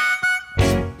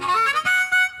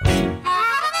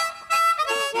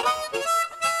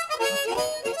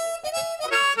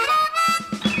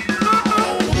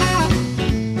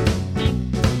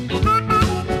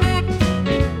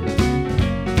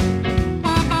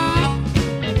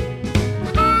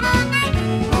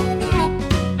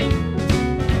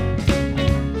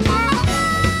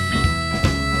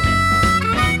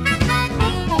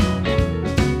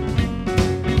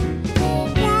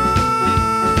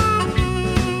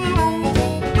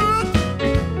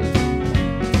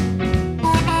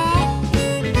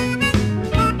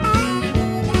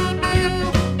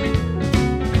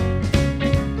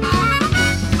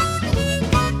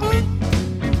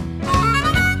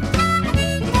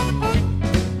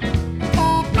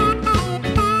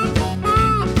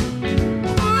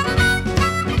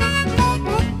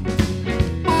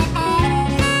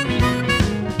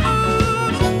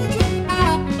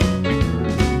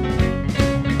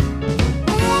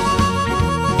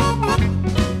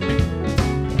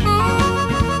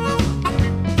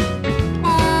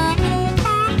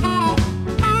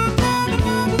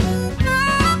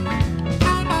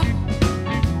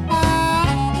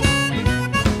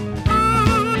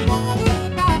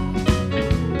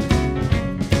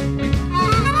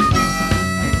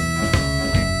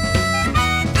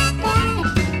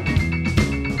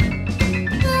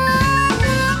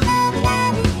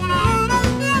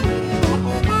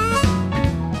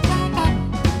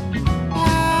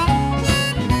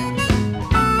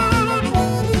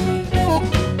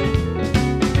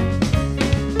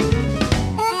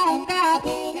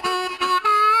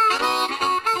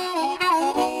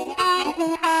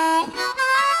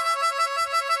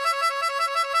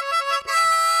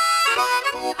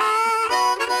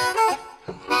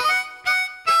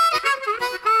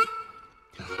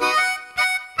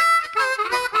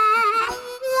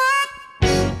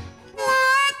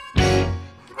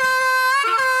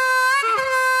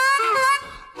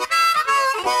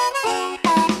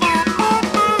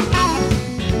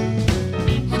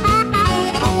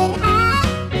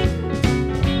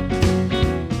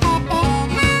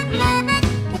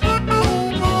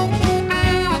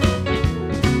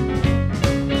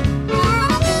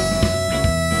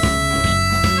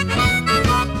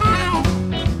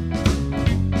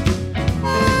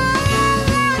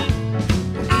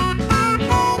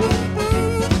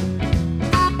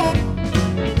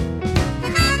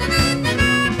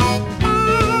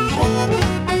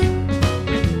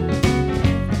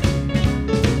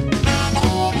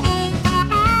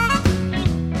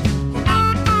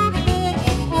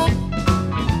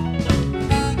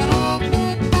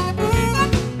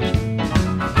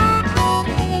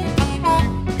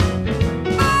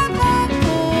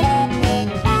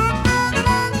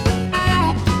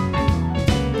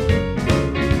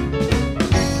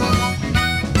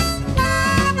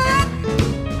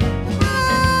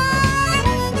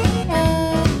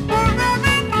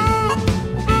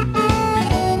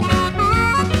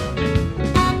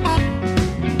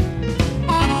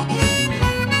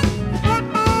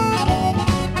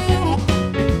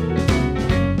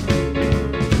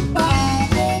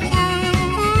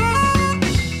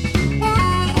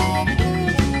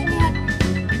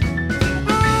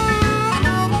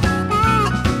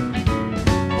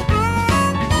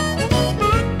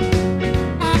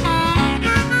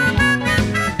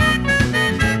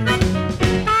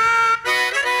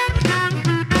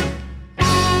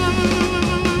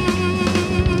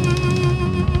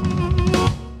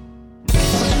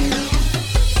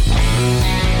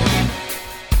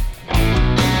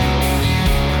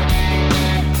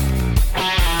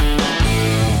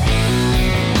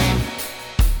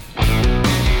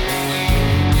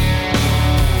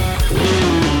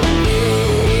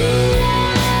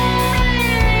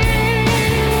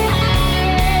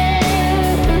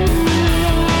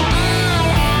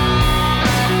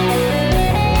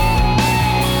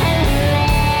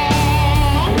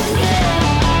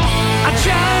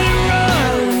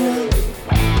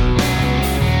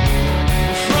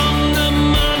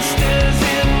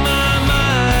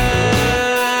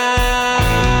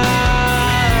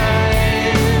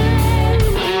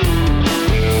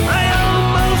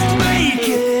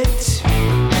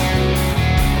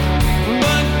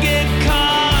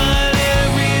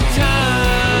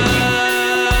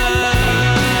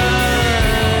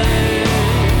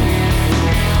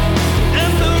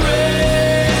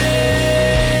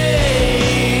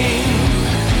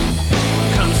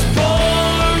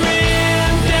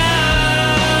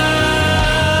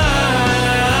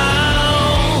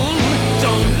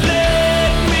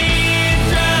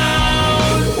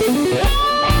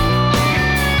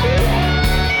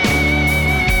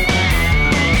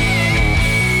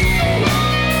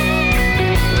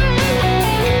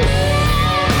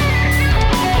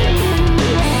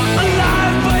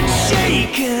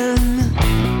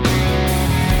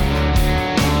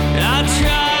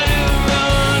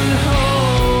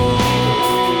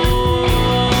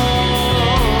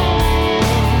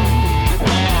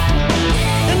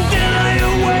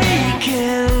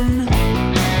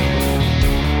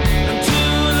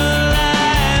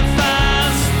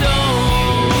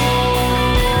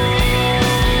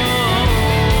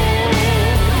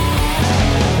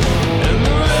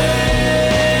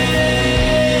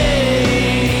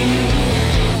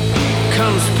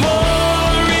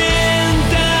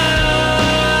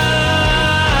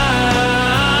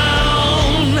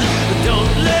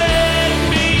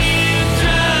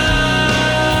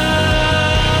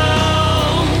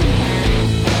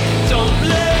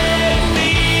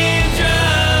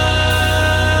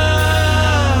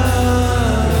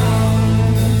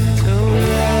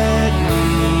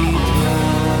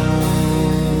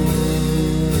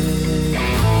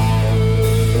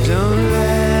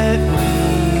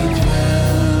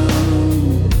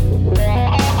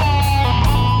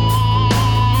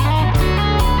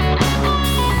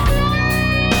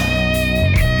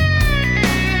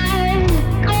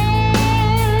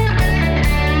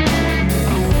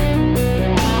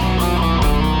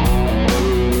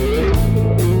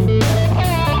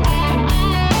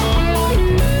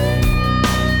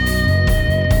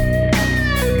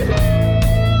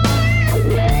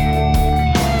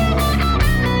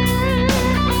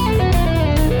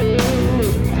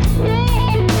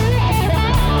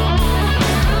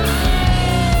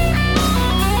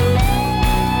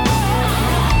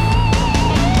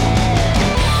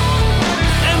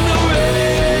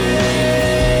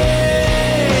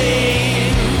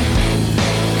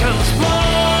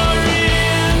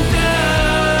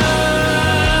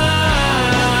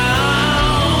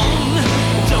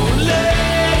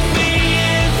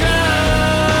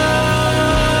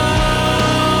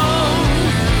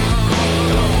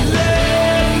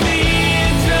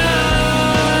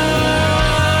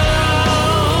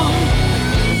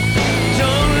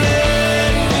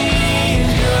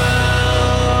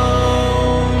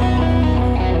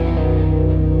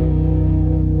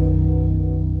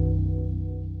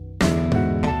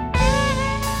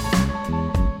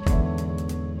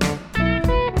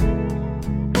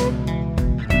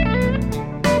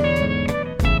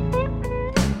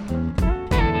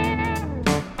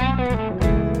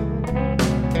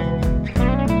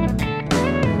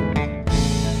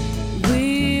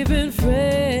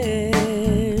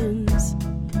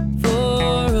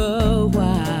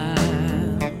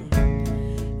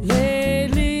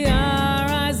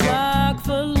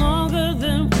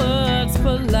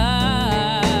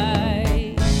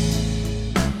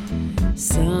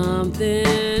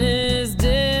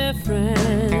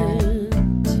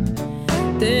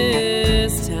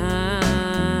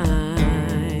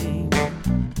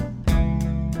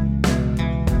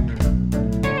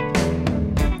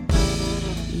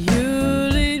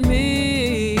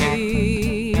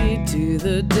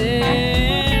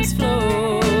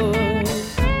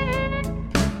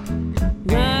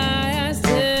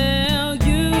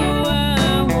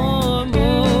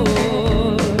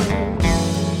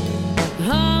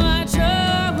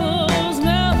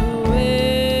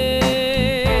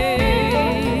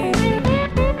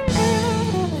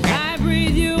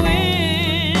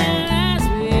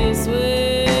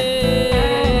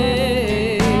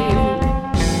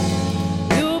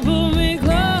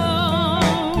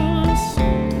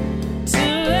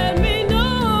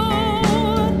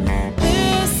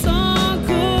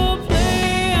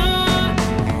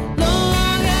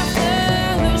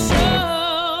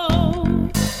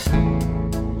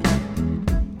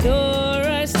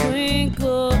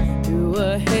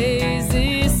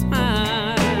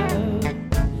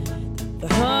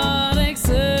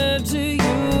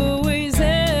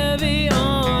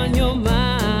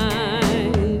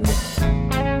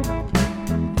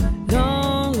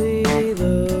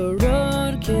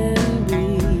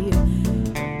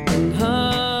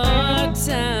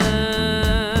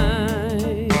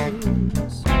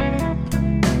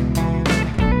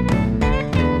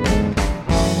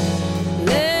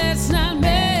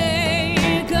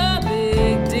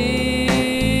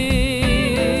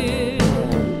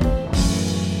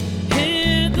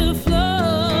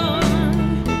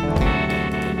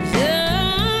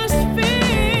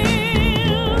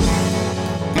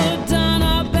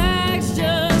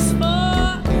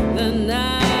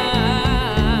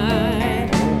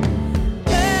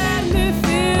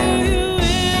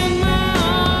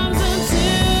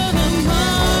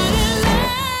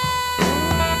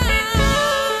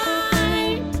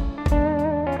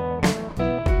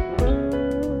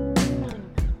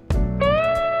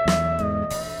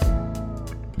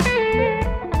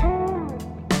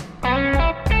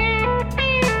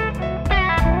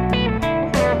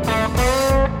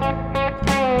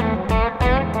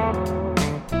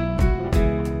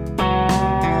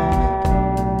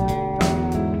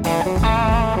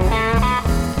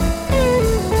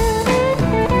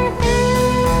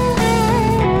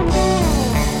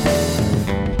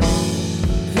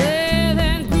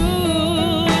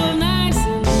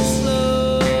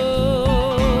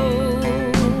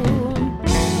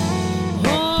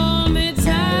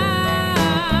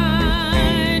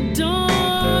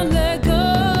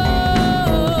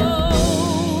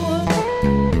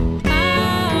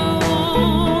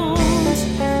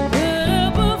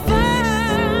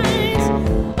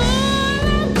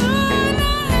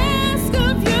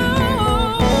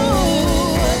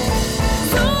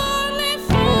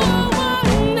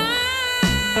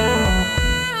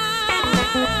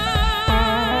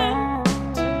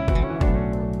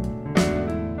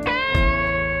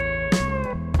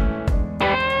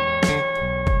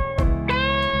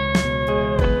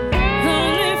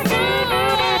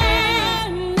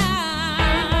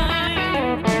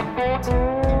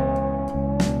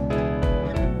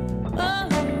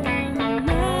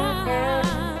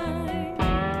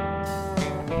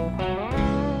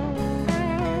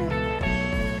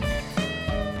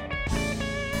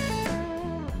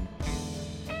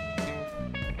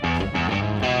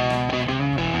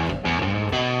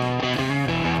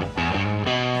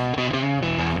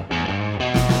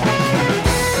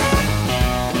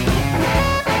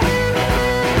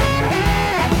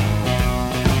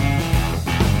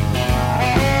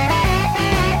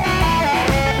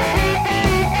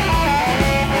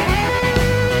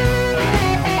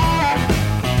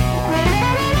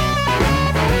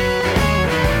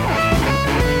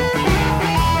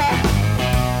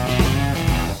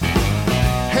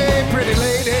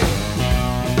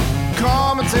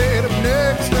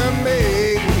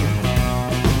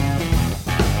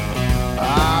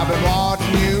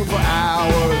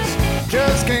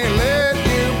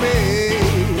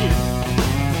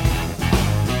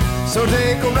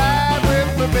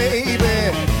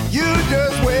 baby, you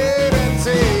just wait and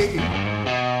see.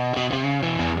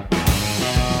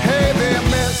 Hey there,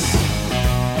 miss,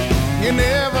 you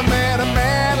never met a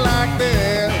man like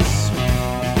this.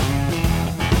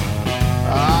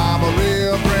 I'm a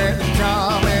real Prince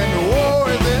Charming,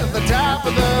 always at the top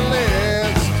of the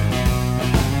list.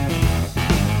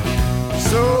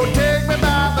 So take me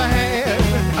by the hand,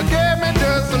 give me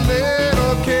just a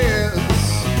little kiss.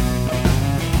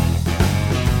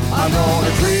 I'm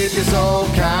gonna treat you so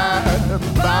kind,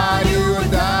 buy you a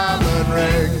diamond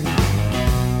ring.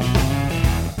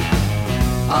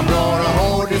 I'm gonna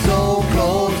hold you so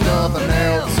close, nothing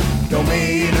else don't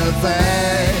mean a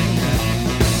thing.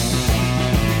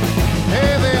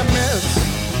 Hey there, miss,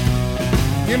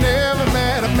 you never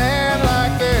met a man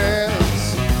like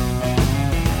this.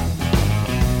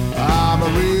 I'm a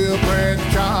real Prince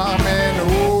Charming,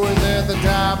 always at the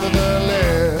top of the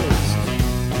list.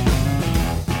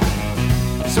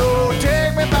 So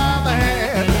take me by the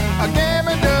hand, give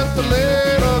me just a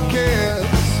little kiss.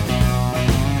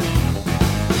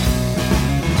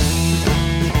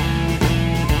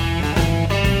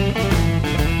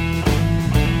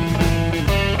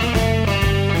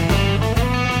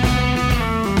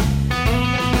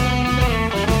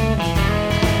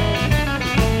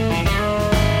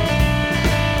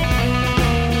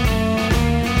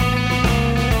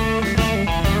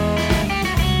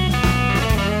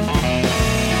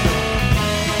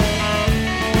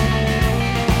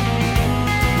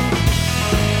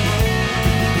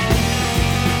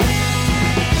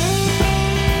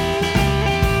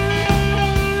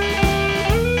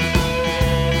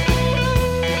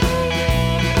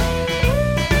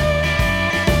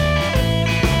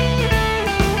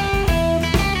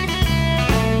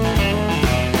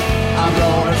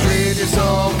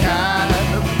 So kind,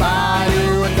 buy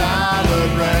you a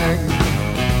diamond ring.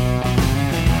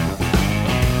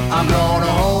 I'm gonna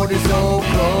hold you so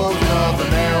close,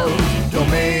 nothing else don't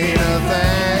mean a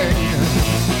thing.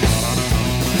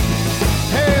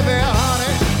 Hey there,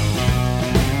 honey,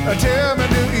 tell me,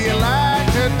 do you like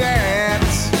to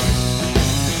dance?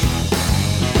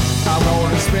 I'm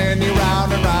gonna spin you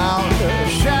round and round,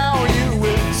 shower you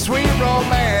with sweet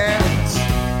romance.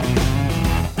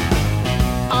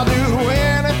 I'll do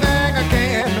anything I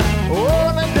can,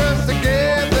 only just to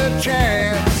get the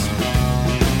chance.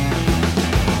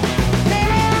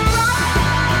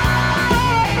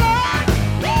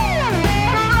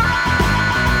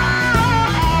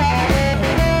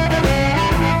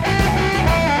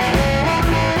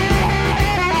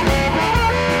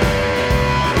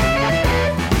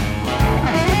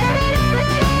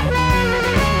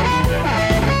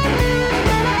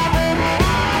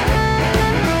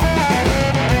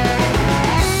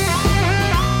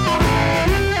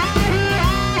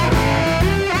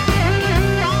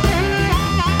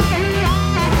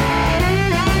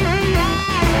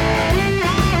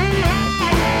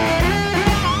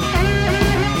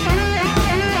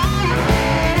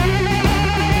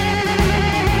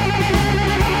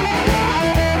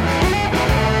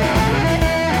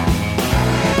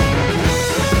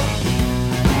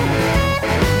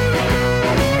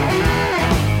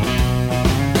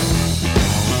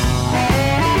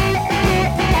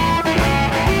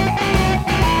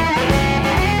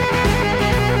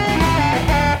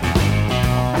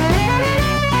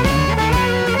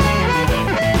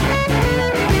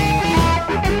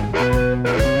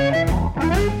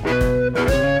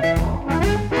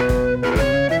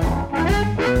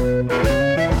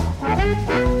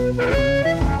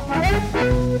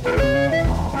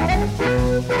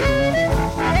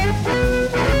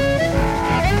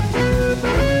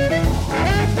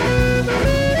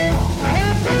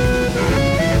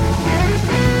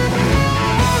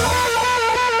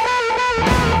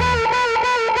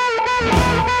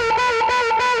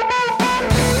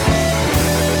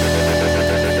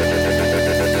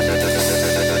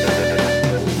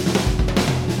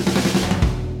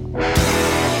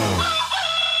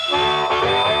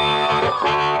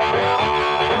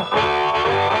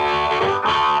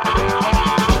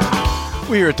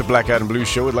 We here at the Black Eyed and Blue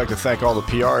Show would like to thank all the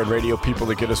PR and radio people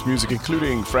that get us music,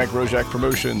 including Frank Rojak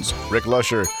Promotions, Rick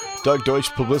Lusher, Doug Deutsch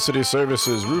Publicity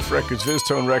Services, Roof Records,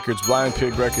 VizTone Records, Blind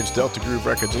Pig Records, Delta Groove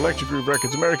Records, Electric Groove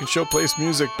Records, American Showplace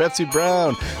Music, Betsy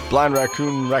Brown, Blind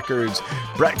Raccoon Records,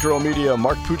 Brat Girl Media,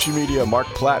 Mark Pucci Media, Mark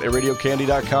Platt at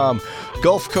RadioCandy.com,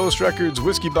 Gulf Coast Records,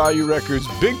 Whiskey Bayou Records,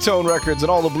 Big Tone Records, and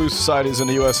all the blues societies in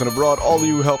the U.S. and abroad. All of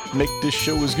you who help make this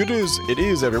show as good as it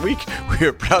is every week. We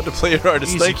are proud to play your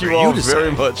artists. Thank you all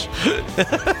very much.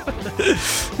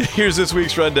 Here's this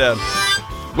week's rundown.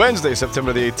 Wednesday,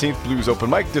 September the 18th, Blues Open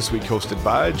Mic, this week hosted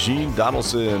by Gene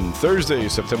Donaldson. Thursday,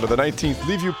 September the 19th,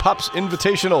 Leave You Pops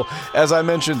Invitational. As I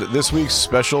mentioned, this week's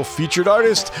special featured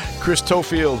artist, Chris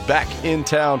Tofield, back in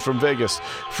town from Vegas.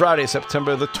 Friday,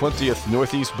 September the 20th,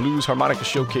 Northeast Blues Harmonica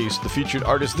Showcase. The featured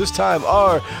artists this time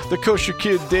are the Kosher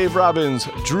Kid Dave Robbins,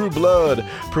 Drew Blood,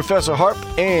 Professor Harp,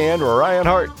 and Ryan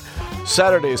Hart.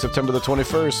 Saturday, September the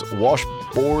 21st,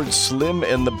 Washboard Slim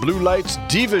and the Blue Lights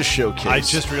Divas Showcase. I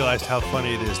just realized how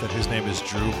funny it is that his name is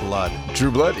Drew Blood.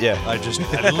 Drew Blood? Yeah. I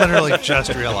literally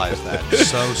just realized that.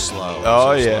 So slow.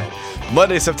 Oh, yeah. Slow.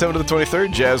 Monday, September the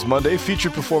 23rd, Jazz Monday.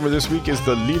 Featured performer this week is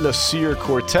the Lila Sear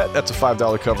Quartet. That's a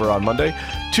 $5 cover on Monday.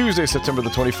 Tuesday, September the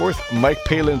 24th, Mike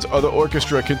Palin's Other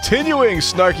Orchestra, continuing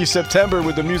Snarky September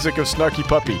with the music of Snarky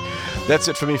Puppy. That's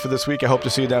it for me for this week. I hope to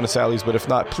see you down at Sally's, but if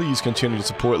not, please continue to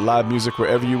support live music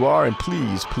wherever you are, and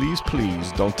please, please,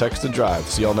 please don't text and drive.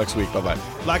 See y'all next week. Bye-bye.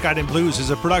 Black Eyed and Blues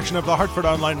is a production of the Hartford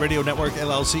Online Radio Network,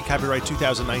 LLC, copyright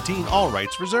 2019, all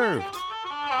rights reserved.